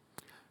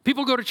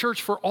 People go to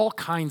church for all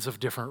kinds of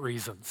different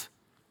reasons.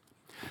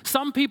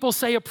 Some people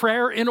say a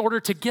prayer in order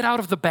to get out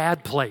of the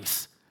bad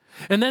place.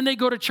 And then they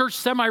go to church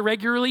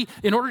semi-regularly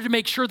in order to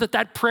make sure that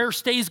that prayer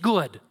stays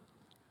good.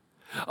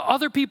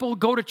 Other people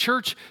go to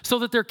church so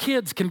that their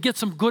kids can get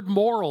some good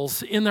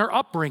morals in their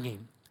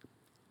upbringing.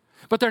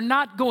 But they're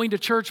not going to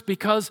church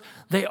because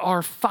they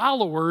are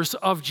followers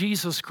of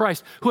Jesus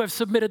Christ who have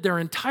submitted their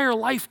entire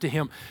life to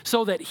him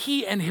so that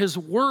he and his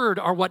word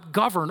are what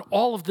govern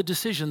all of the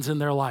decisions in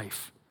their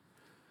life.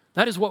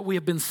 That is what we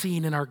have been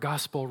seeing in our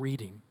gospel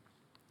reading.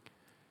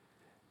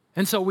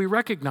 And so we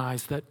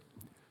recognize that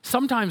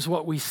sometimes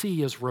what we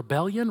see is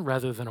rebellion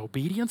rather than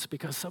obedience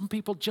because some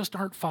people just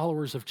aren't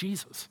followers of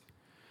Jesus.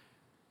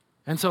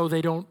 And so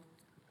they don't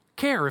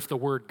care if the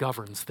word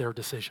governs their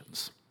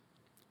decisions.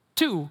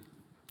 2,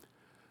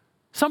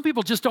 some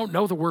people just don't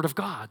know the word of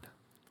God.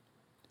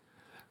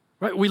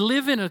 Right? We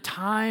live in a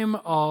time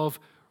of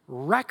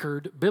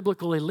record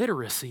biblical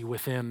illiteracy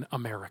within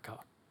America.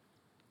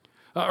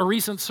 A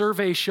recent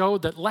survey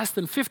showed that less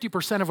than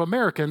 50% of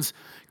Americans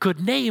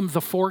could name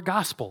the 4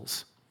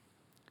 Gospels.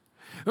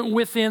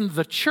 Within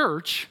the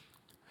church,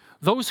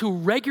 those who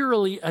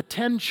regularly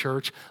attend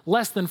church,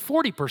 less than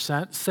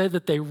 40% say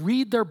that they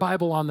read their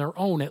Bible on their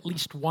own at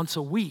least once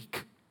a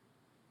week.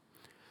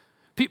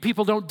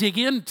 People don't dig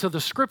into the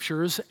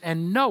scriptures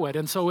and know it,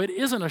 and so it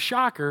isn't a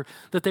shocker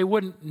that they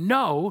wouldn't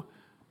know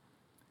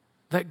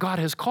that God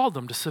has called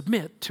them to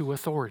submit to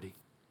authority.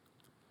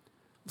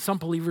 Some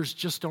believers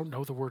just don't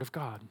know the Word of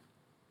God.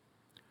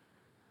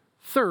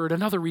 3rd,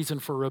 another reason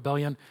for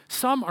rebellion,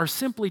 some are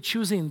simply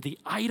choosing the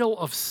idol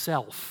of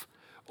self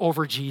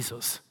over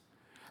Jesus,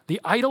 the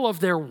idol of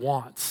their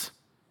wants.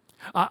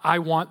 I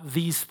want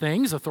these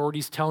things,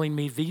 authority's telling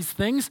me these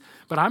things,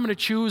 but I'm going to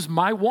choose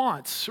my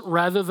wants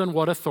rather than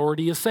what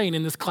authority is saying.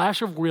 In this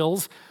clash of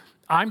wills,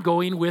 I'm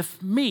going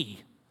with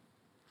me.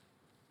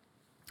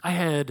 I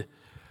had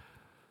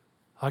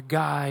a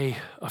guy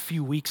a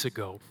few weeks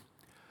ago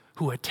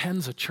who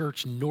attends a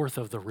church north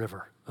of the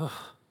river.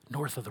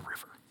 North of the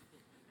river.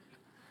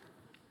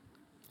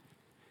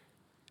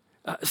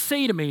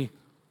 Say to me,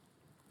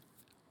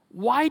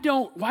 why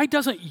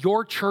doesn't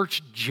your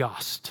church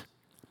just?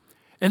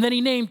 And then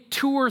he named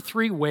 2 or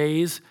 3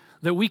 ways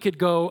that we could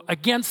go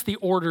against the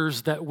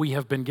orders that we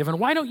have been given.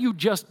 Why don't you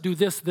just do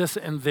this, this,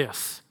 and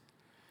this?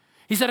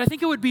 He said, I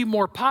think it would be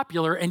more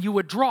popular and you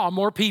would draw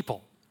more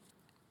people.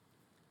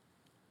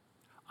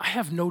 I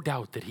have no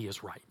doubt that he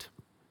is right.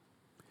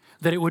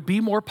 That it would be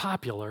more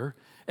popular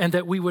and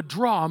that we would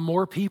draw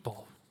more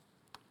people.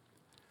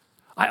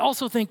 I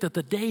also think that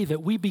the day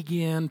that we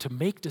begin to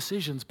make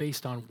decisions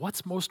based on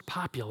what's most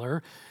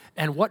popular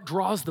and what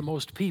draws the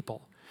most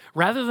people,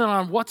 rather than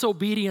on what's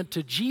obedient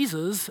to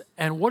Jesus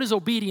and what is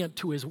obedient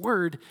to his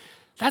word,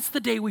 that's the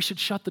day we should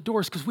shut the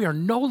doors because we are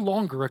no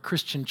longer a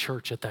Christian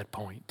church at that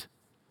point.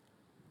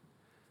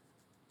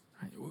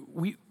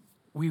 We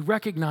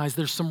recognize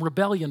there's some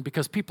rebellion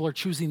because people are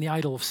choosing the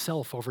idol of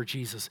self over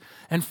Jesus.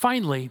 And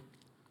finally,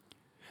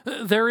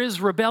 there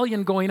is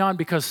rebellion going on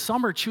because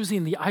some are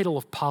choosing the idol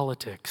of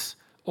politics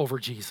over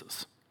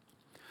Jesus.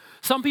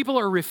 Some people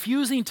are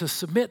refusing to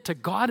submit to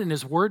God and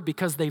his word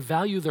because they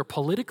value their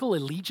political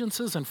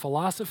allegiances and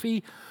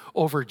philosophy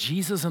over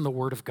Jesus and the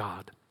word of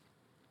God.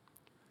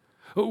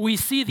 We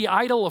see the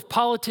idol of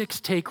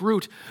politics take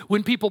root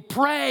when people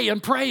pray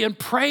and pray and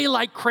pray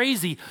like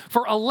crazy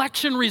for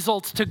election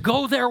results to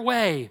go their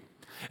way.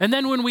 And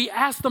then when we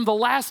ask them the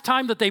last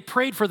time that they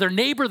prayed for their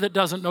neighbor that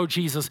doesn't know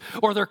Jesus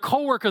or their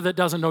coworker that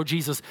doesn't know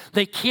Jesus,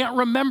 they can't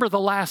remember the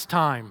last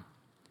time.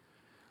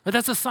 But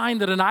that's a sign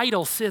that an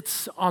idol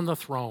sits on the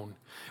throne.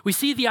 We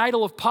see the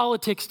idol of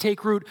politics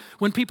take root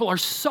when people are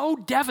so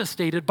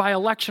devastated by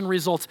election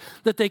results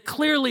that they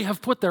clearly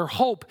have put their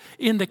hope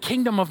in the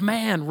kingdom of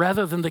man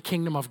rather than the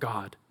kingdom of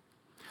God.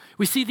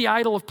 We see the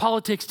idol of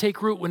politics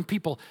take root when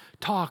people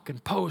talk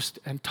and post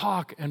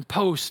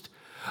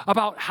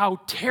about how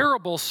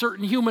terrible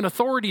certain human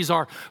authorities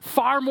are,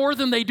 far more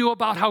than they do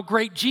about how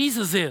great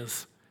Jesus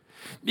is.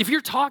 If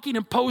you're talking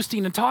and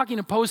posting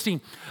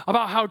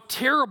about how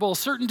terrible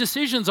certain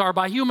decisions are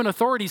by human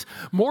authorities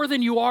more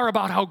than you are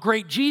about how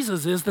great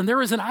Jesus is, then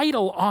there is an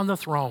idol on the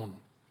throne.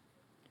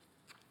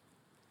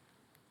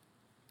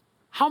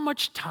 How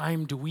much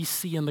time do we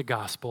see in the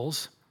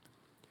Gospels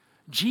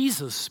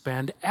Jesus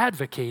spend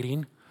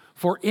advocating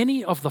for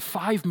any of the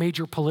 5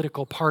 major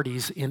political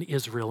parties in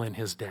Israel in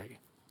his day?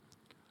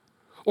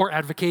 Or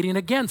advocating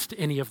against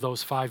any of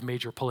those 5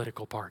 major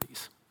political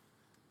parties?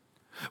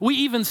 We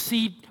even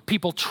see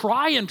people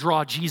try and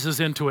draw Jesus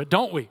into it,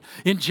 don't we?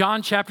 In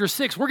John chapter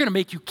 6, we're going to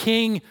make you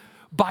king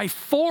by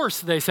force,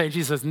 they say.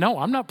 Jesus says, no,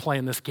 I'm not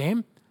playing this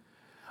game.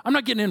 I'm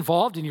not getting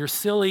involved in your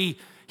silly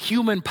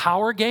human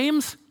power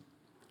games.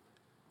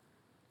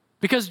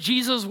 Because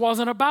Jesus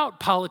wasn't about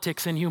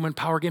politics and human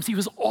power games. He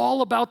was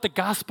all about the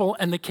gospel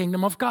and the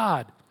kingdom of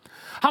God.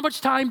 How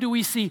much time do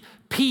we see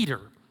Peter,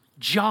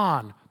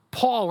 John,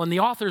 Paul, and the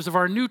authors of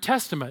our New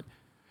Testament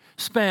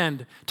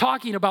spend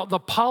talking about the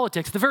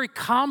politics, the very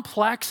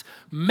complex,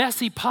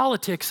 messy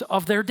politics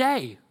of their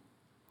day?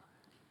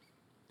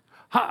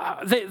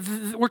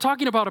 We're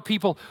talking about a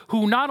people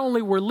who not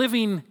only were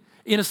living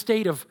in a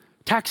state of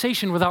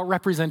taxation without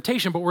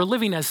representation, but were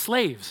living as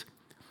slaves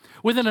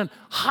within a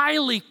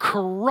highly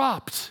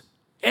corrupt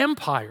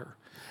empire.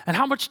 And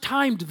how much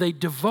time do they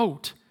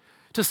devote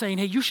to saying,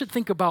 hey, you should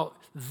think about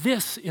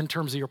this in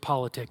terms of your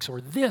politics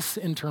or this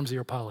in terms of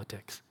your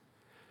politics?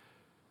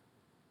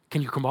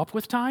 Can you come up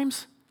with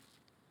times?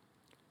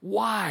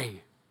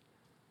 Why?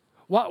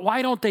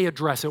 Why don't they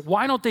address it?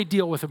 Why don't they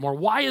deal with it more?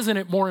 Why isn't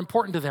it more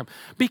important to them?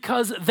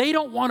 Because they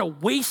don't want to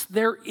waste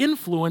their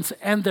influence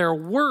and their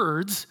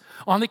words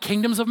on the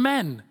kingdoms of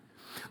men.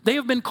 They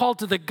have been called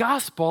to the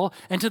gospel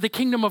and to the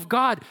kingdom of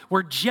God,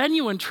 where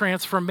genuine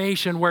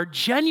transformation, where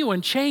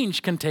genuine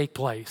change can take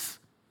place.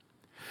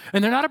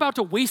 And they're not about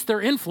to waste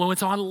their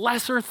influence on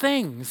lesser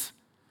things.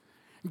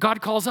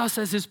 God calls us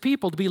as his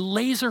people to be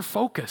laser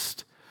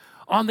focused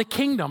on the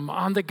kingdom,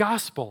 on the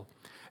gospel,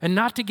 and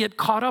not to get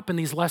caught up in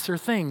these lesser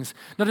things.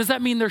 Now, does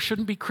that mean there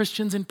shouldn't be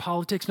Christians in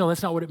politics? No,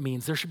 that's not what it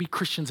means. There should be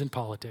Christians in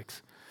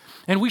politics.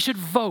 And we should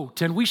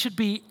vote and we should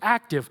be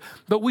active,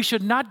 but we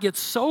should not get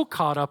so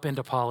caught up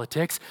into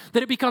politics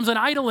that it becomes an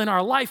idol in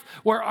our life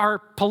where our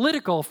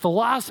political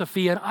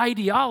philosophy and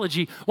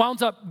ideology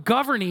winds up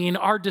governing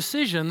our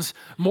decisions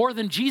more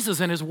than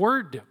Jesus and his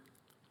word do.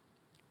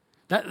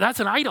 That's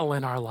an idol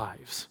in our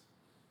lives.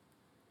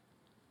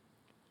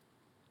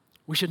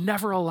 We should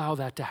never allow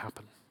that to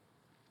happen.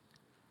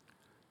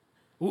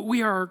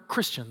 We are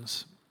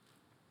Christians.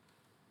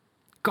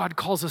 God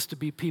calls us to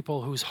be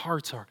people whose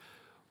hearts are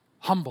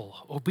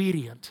humble,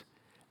 obedient,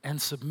 and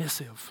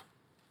submissive.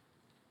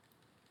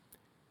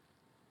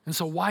 And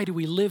so why do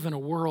we live in a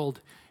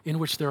world in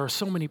which there are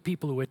so many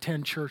people who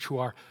attend church who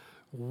are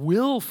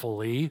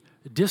willfully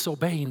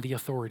disobeying the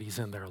authorities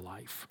in their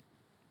life?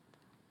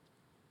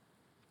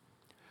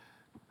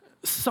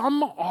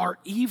 Some are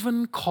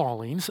even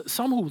calling,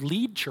 some who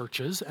lead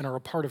churches and are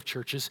a part of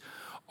churches,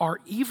 are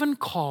even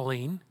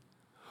calling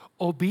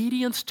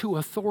obedience to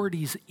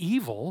authorities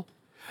evil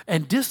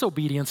and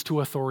disobedience to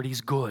authorities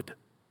good.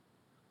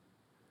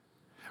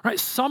 Right?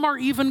 Some are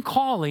even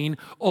calling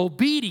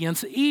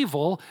obedience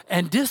evil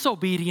and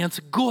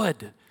disobedience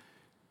good.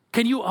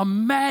 Can you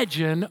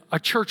imagine a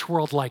church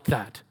world like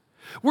that?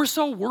 We're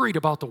so worried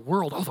about the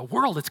world. Oh, the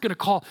world, it's going to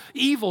call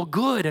evil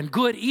good and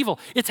good evil.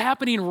 It's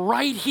happening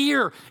right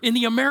here in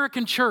the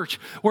American church,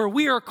 where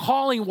we are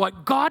calling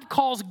what God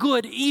calls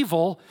good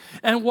evil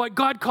and what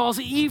God calls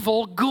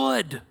evil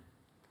good.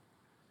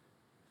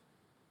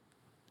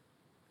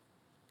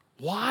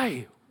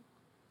 Why?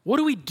 What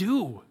do we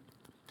do?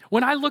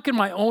 When I look in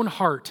my own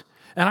heart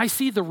and I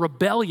see the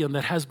rebellion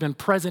that has been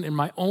present in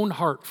my own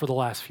heart for the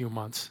last few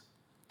months,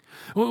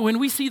 when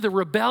we see the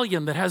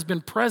rebellion that has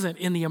been present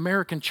in the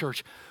American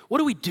church, what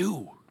do we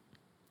do?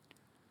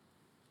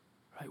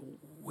 Right?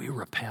 We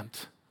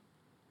repent.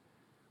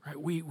 Right?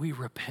 We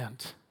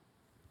repent.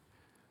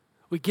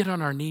 We get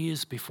on our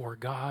knees before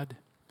God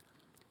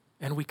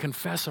and we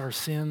confess our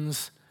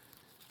sins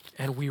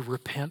and we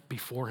repent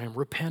before him.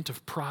 Repent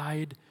of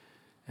pride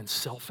and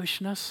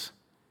selfishness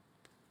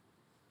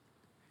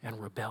and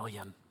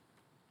rebellion,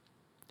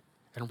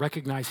 and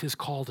recognize his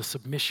call to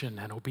submission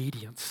and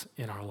obedience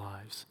in our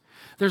lives.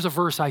 There's a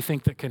verse I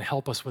think that can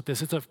help us with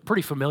this. It's a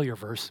pretty familiar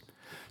verse.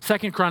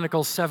 2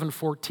 Chronicles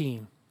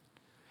 7:14.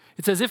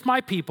 It says, if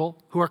my people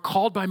who are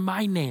called by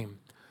my name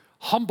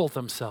humble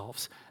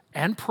themselves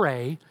and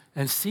pray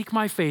and seek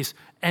my face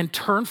and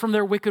turn from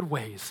their wicked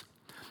ways,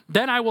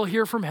 then I will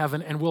hear from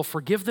heaven and will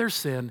forgive their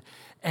sin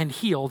and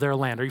heal their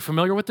land. Are you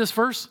familiar with this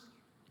verse?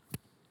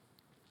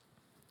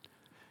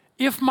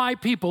 If my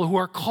people who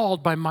are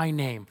called by my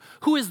name,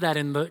 who is that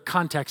in the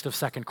context of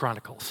 2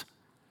 Chronicles?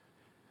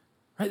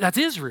 Right? That's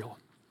Israel.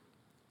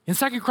 In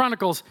 2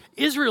 Chronicles,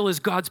 Israel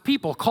is God's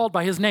people called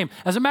by his name.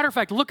 As a matter of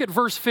fact, look at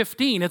verse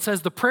 15. It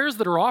says the prayers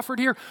that are offered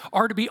here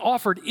are to be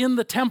offered in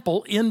the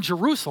temple in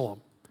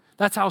Jerusalem.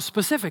 That's how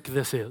specific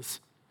this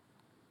is.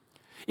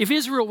 If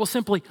Israel will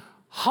simply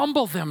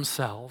humble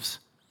themselves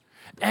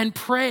and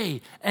pray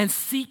and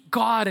seek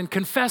God and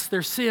confess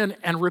their sin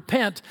and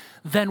repent,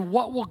 then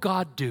what will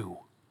God do?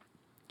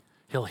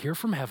 He'll hear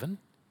from heaven,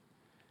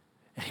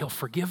 and he'll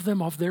forgive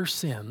them of their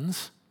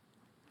sins,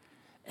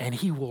 and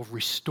he will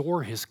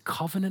restore his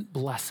covenant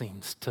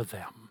blessings to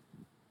them.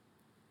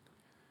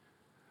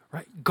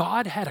 Right?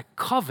 God had a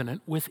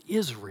covenant with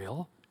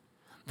Israel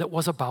that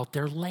was about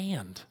their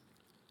land.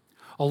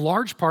 A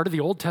large part of the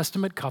Old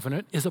Testament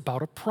covenant is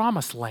about a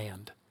promised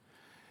land.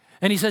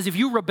 And he says, if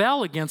you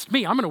rebel against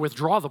me, I'm going to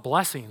withdraw the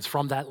blessings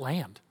from that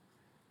land.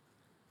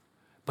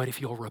 But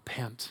if you'll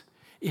repent,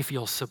 if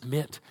you'll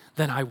submit,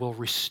 then I will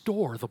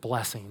restore the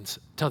blessings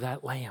to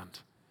that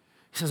land.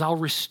 He says, I'll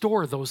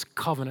restore those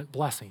covenant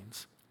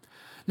blessings.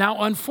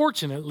 Now,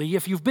 unfortunately,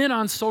 if you've been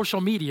on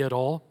social media at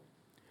all,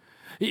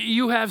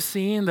 you have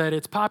seen that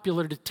it's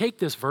popular to take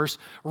this verse,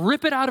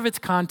 rip it out of its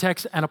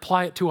context, and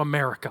apply it to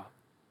America.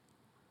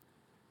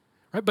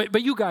 Right?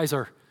 But you guys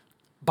are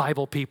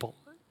Bible people,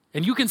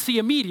 and you can see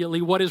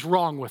immediately what is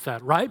wrong with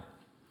that, right?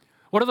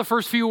 What are the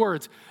first few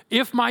words?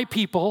 If my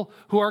people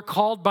who are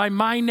called by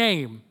my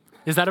name.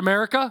 Is that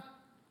America?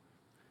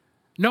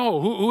 No.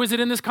 Who is it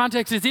in this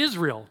context? It's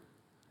Israel.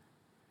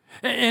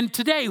 And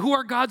today, who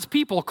are God's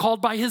people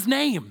called by his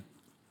name?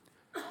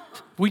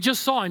 We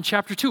just saw in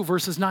chapter 2,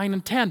 verses 9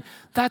 and 10,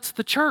 that's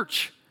the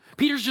church.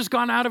 Peter's just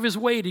gone out of his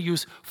way to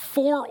use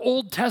 4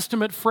 Old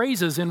Testament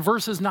phrases in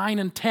verses 9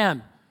 and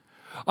 10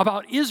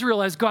 about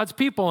Israel as God's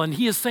people. And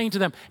he is saying to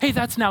them, hey,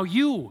 that's now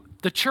you,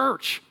 the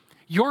church.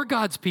 You're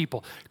God's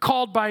people,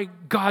 called by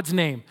God's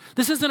name.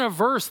 This isn't a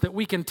verse that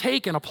we can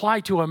take and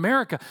apply to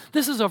America.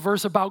 This is a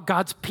verse about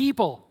God's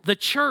people, the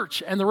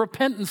church, and the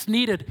repentance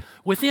needed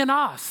within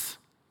us.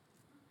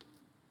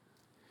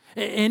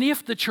 And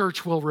if the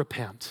church will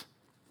repent,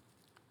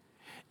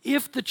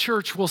 if the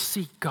church will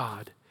seek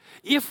God,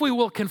 if we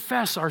will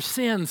confess our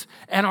sins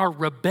and our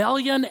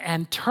rebellion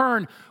and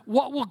turn,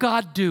 what will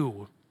God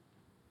do?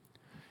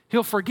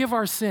 He'll forgive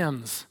our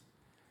sins.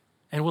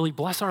 And will he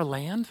bless our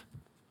land?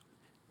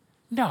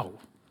 No.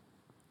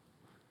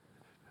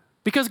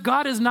 Because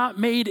God has not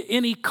made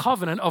any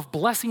covenant of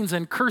blessings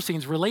and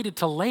cursings related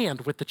to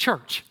land with the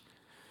church.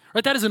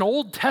 Right? That is an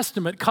Old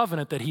Testament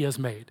covenant that he has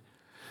made.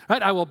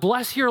 Right? I will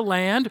bless your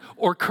land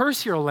or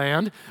curse your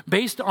land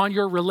based on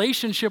your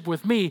relationship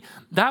with me.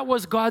 That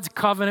was God's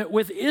covenant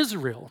with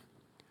Israel.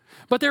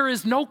 But there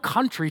is no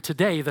country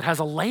today that has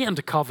a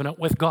land covenant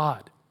with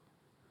God.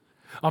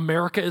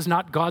 America is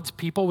not God's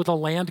people with a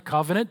land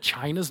covenant.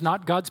 China is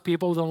not God's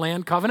people with a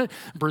land covenant.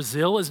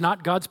 Brazil is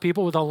not God's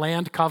people with a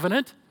land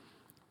covenant.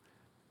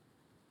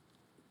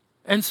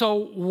 And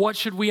so what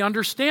should we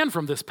understand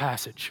from this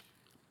passage?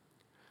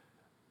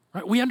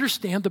 Right? We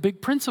understand the big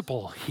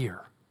principle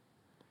here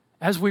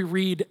as we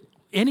read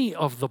any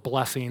of the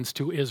blessings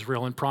to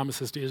Israel and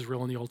promises to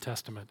Israel in the Old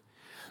Testament.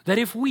 That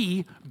if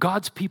we,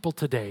 God's people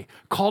today,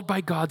 called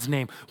by God's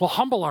name, will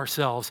humble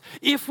ourselves,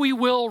 if we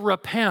will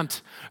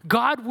repent,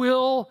 God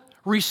will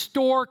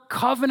restore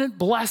covenant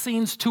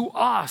blessings to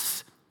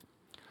us.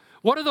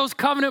 What are those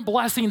covenant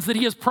blessings that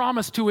he has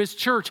promised to his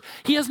church?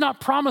 He has not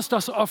promised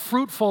us a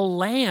fruitful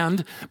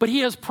land, but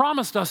he has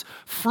promised us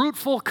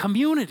fruitful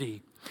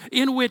community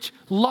in which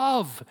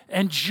love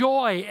and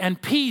joy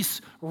and peace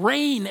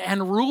reign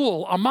and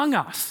rule among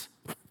us.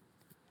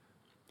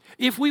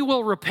 If we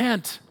will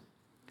repent,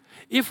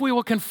 if we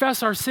will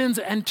confess our sins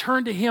and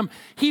turn to him,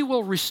 he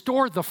will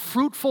restore the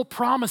fruitful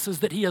promises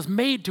that he has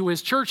made to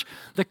his church,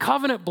 the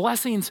covenant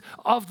blessings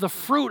of the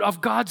fruit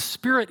of God's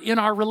Spirit in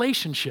our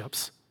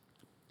relationships.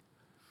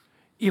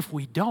 If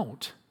we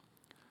don't,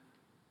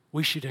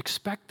 we should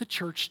expect the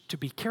church to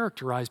be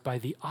characterized by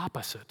the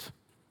opposite.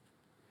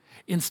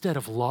 Instead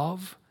of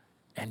love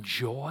and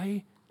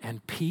joy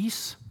and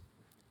peace,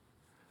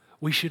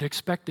 we should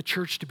expect the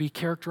church to be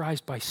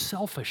characterized by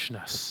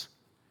selfishness,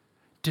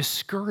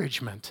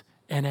 discouragement,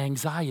 and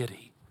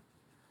anxiety.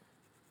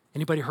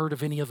 Anybody heard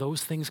of any of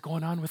those things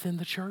going on within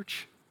the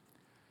church?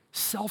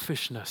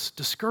 Selfishness,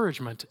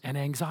 discouragement, and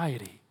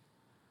anxiety.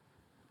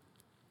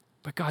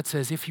 But God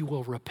says, if you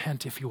will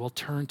repent, if you will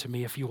turn to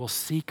me, if you will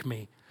seek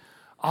me,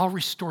 I'll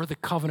restore the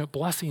covenant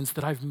blessings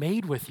that I've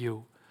made with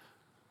you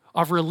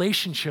of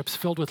relationships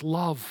filled with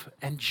love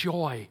and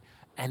joy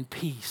and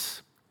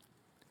peace.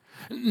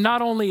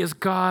 Not only has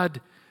God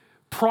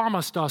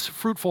promised us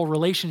fruitful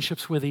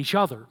relationships with each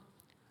other,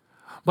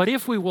 but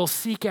if we will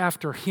seek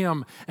after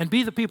him and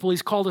be the people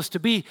he's called us to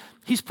be,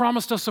 he's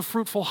promised us a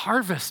fruitful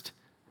harvest.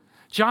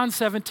 John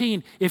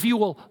 17, if you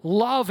will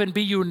love and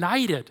be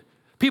united,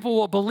 people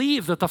will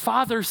believe that the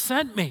Father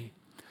sent me.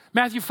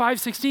 Matthew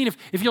 5:16,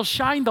 if you'll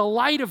shine the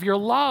light of your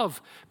love,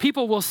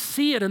 people will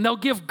see it and they'll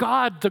give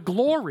God the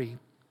glory.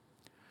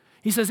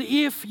 He says,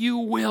 if you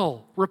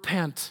will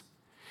repent,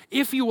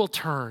 if you will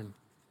turn,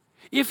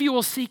 if you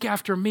will seek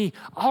after me,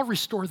 I'll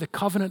restore the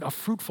covenant of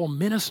fruitful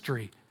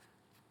ministry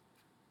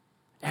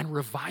and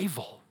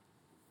revival.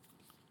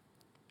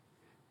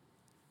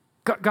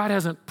 God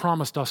hasn't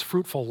promised us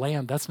fruitful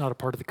land. That's not a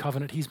part of the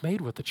covenant he's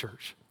made with the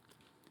church.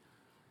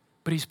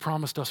 But he's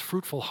promised us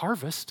fruitful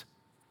harvest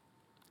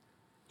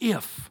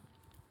if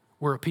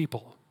we're a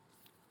people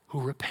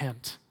who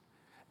repent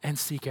and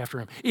seek after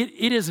him.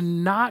 It is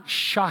not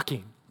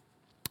shocking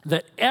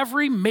that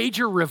every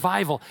major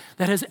revival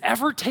that has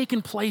ever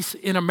taken place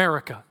in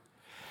America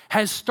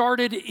has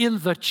started in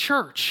the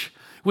church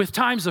with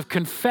times of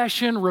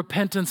confession,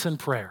 repentance, and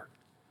prayer.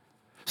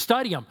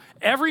 Study them.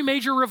 Every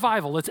major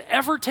revival that's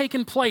ever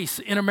taken place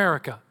in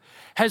America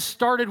has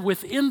started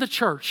within the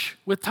church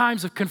with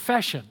times of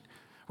confession,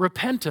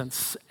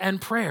 repentance, and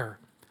prayer.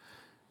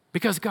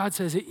 Because God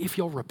says, if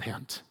you'll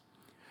repent,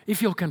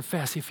 if you'll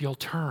confess, if you'll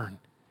turn,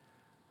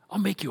 I'll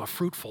make you a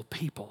fruitful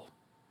people.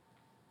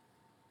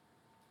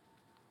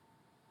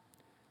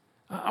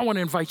 I want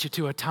to invite you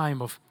to a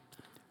time of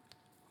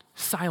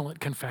silent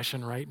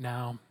confession right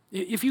now.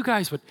 If you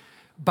guys would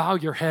bow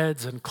your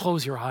heads and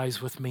close your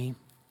eyes with me.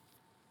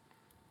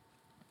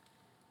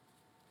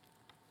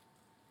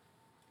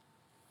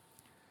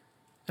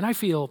 And I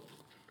feel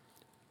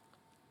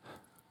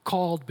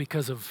called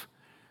because of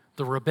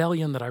the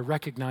rebellion that I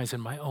recognize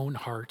in my own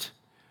heart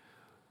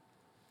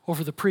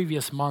over the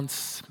previous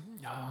months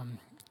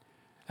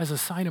as a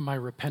sign of my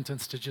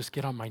repentance to just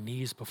get on my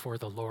knees before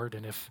the Lord.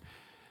 And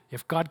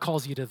if God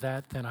calls you to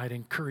that, then I'd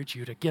encourage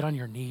you to get on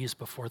your knees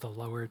before the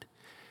Lord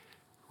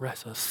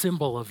as a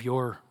symbol of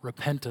your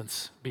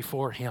repentance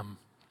before him.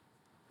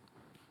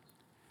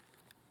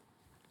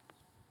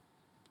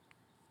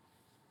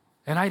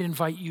 And I'd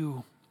invite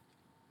you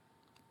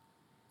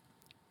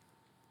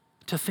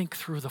to think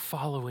through the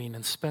following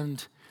and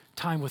spend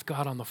time with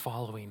God on the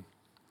following.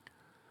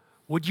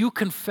 Would you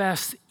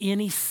confess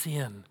any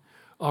sin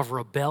of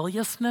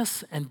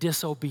rebelliousness and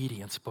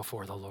disobedience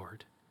before the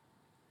Lord?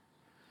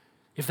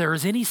 If there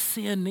is any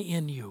sin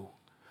in you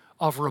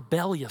of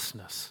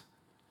rebelliousness,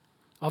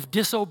 of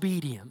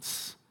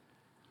disobedience,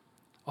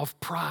 of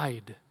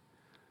pride,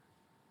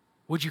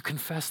 would you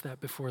confess that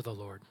before the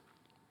Lord?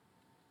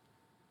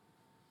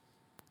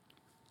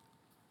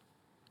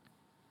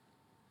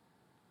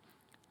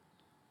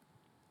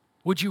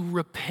 Would you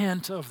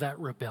repent of that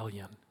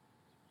rebellion?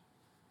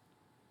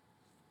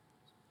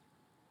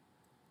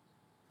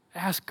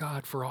 Ask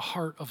God for a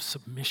heart of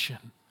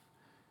submission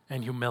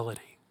and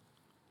humility.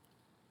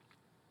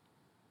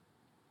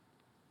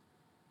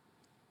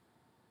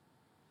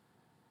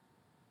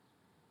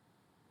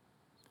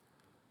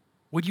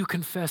 Would you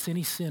confess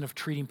any sin of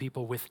treating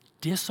people with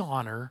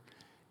dishonor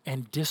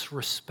and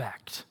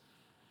disrespect?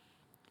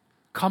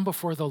 Come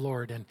before the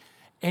Lord, and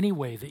any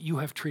way that you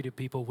have treated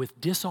people with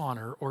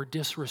dishonor or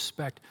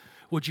disrespect,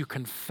 would you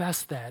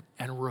confess that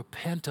and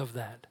repent of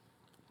that?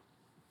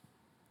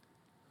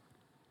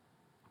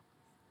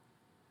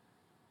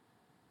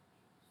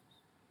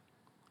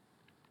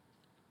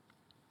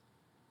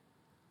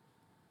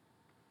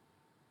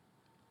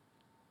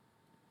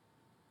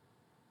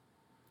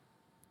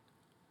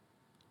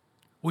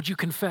 Would you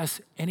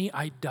confess any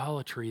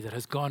idolatry that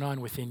has gone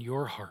on within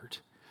your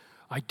heart?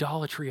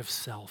 Idolatry of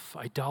self,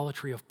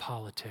 idolatry of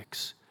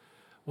politics,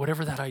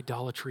 whatever that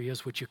idolatry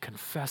is, would you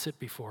confess it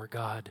before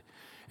God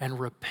and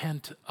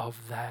repent of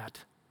that?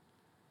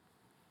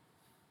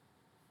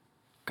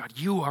 God,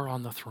 you are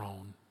on the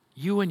throne,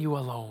 you and you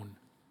alone.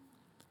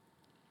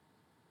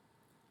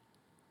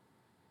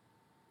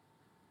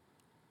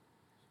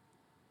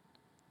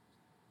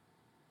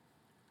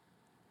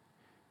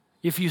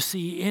 If you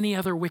see any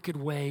other wicked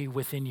way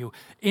within you,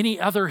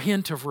 any other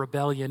hint of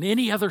rebellion,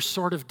 any other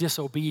sort of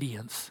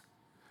disobedience,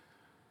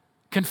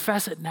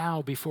 confess it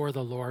now before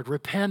the Lord.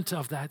 Repent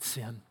of that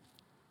sin.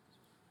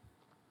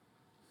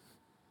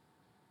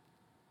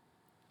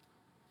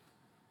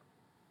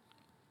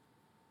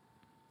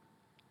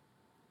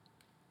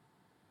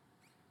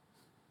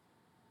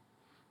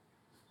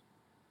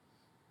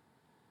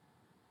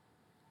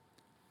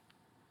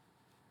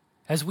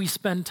 As we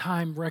spend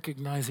time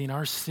recognizing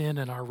our sin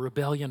and our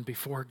rebellion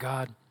before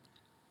God,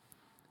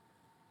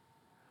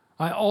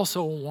 I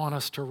also want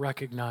us to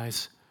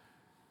recognize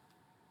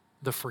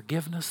the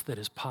forgiveness that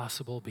is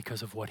possible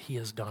because of what He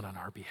has done on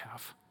our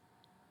behalf.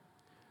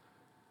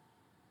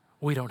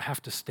 We don't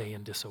have to stay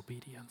in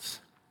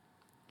disobedience.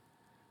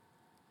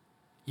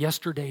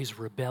 Yesterday's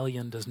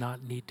rebellion does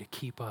not need to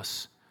keep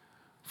us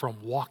from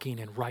walking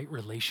in right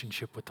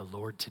relationship with the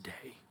Lord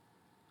today.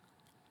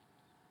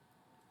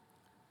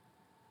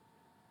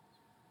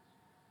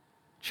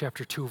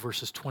 Chapter 2,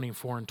 verses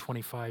 24 and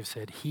 25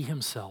 said, He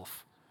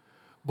Himself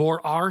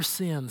bore our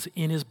sins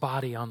in His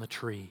body on the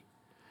tree,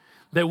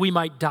 that we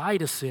might die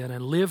to sin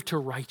and live to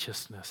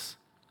righteousness.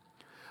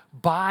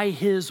 By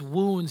His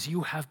wounds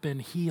you have been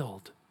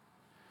healed.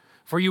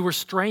 For you were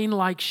straying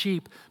like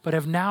sheep, but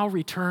have now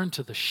returned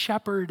to the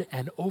shepherd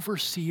and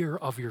overseer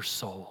of your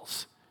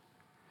souls.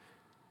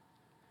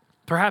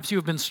 Perhaps you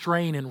have been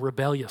straying in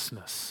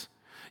rebelliousness.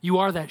 You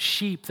are that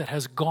sheep that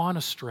has gone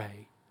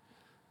astray.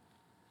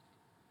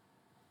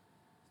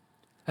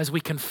 As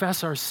we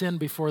confess our sin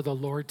before the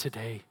Lord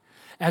today,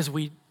 as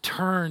we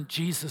turn,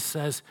 Jesus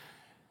says,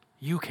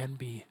 you can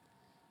be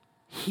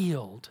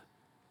healed,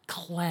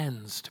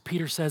 cleansed.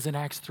 Peter says in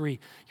Acts 3,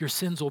 your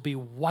sins will be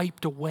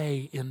wiped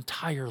away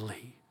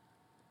entirely.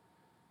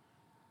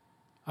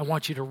 I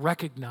want you to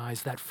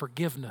recognize that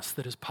forgiveness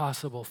that is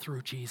possible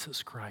through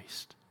Jesus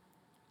Christ.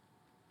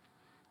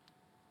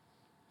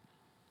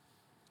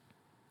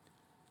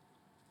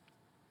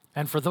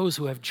 And for those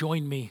who have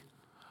joined me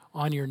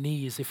on your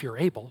knees, if you're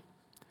able,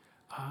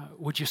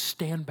 would you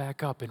stand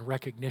back up in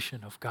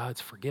recognition of God's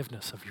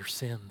forgiveness of your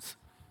sins?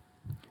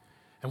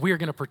 And we are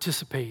going to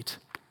participate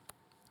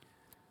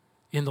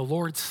in the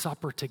Lord's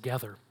Supper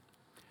together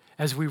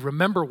as we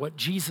remember what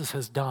Jesus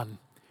has done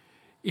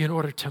in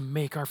order to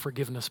make our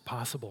forgiveness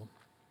possible.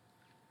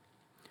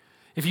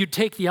 If you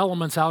take the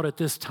elements out at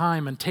this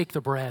time and take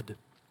the bread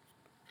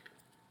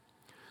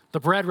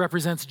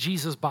represents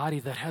Jesus'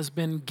 body that has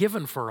been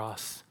given for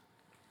us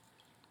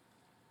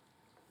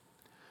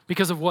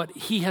because of what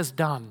He has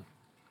done.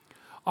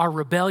 Our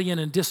rebellion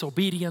and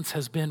disobedience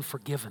has been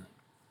forgiven.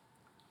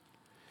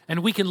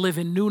 And we can live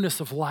in newness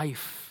of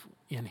life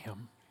in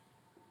Him.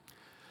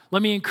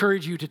 Let me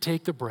encourage you to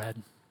take the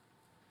bread.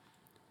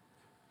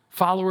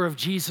 Follower of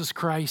Jesus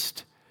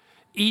Christ,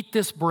 eat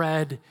this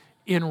bread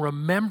in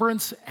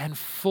remembrance and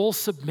full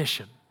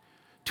submission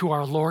to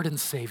our Lord and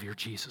Savior,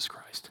 Jesus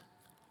Christ.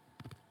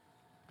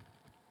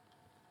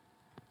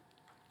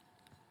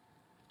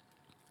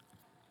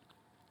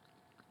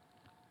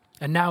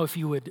 And now if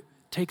you would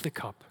take the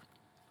cup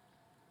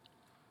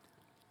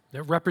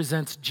that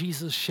represents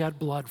Jesus' shed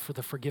blood for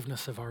the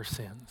forgiveness of our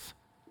sins.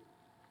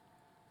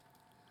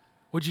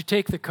 would you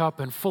take the cup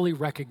and fully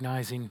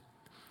recognizing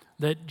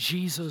that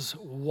Jesus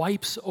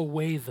wipes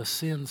away the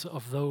sins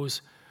of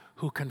those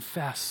who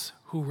confess,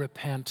 who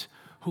repent,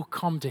 who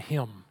come to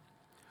him.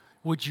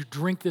 Would you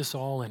drink this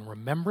all in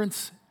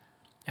remembrance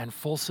and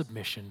full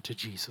submission to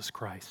Jesus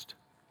Christ?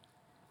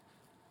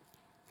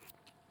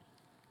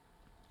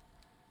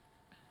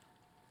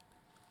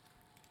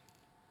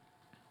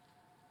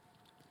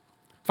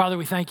 Father,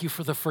 we thank you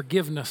for the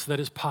forgiveness that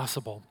is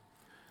possible,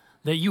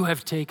 that you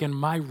have taken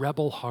my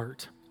rebel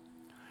heart,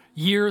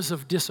 years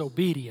of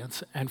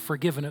disobedience, and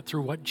forgiven it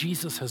through what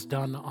Jesus has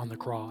done on the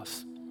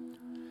cross.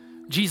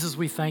 Jesus,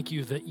 we thank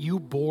you that you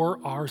bore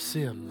our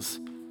sins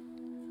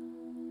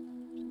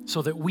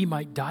so that we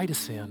might die to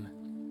sin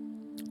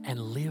and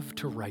live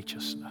to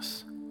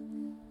righteousness.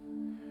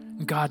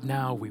 God,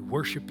 now we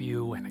worship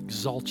you and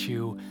exalt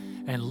you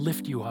and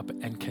lift you up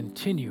and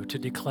continue to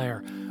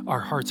declare our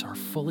hearts are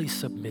fully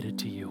submitted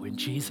to you. In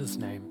Jesus'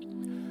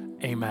 name,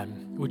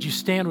 amen. Would you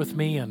stand with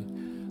me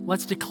and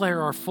let's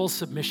declare our full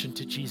submission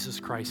to Jesus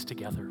Christ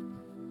together.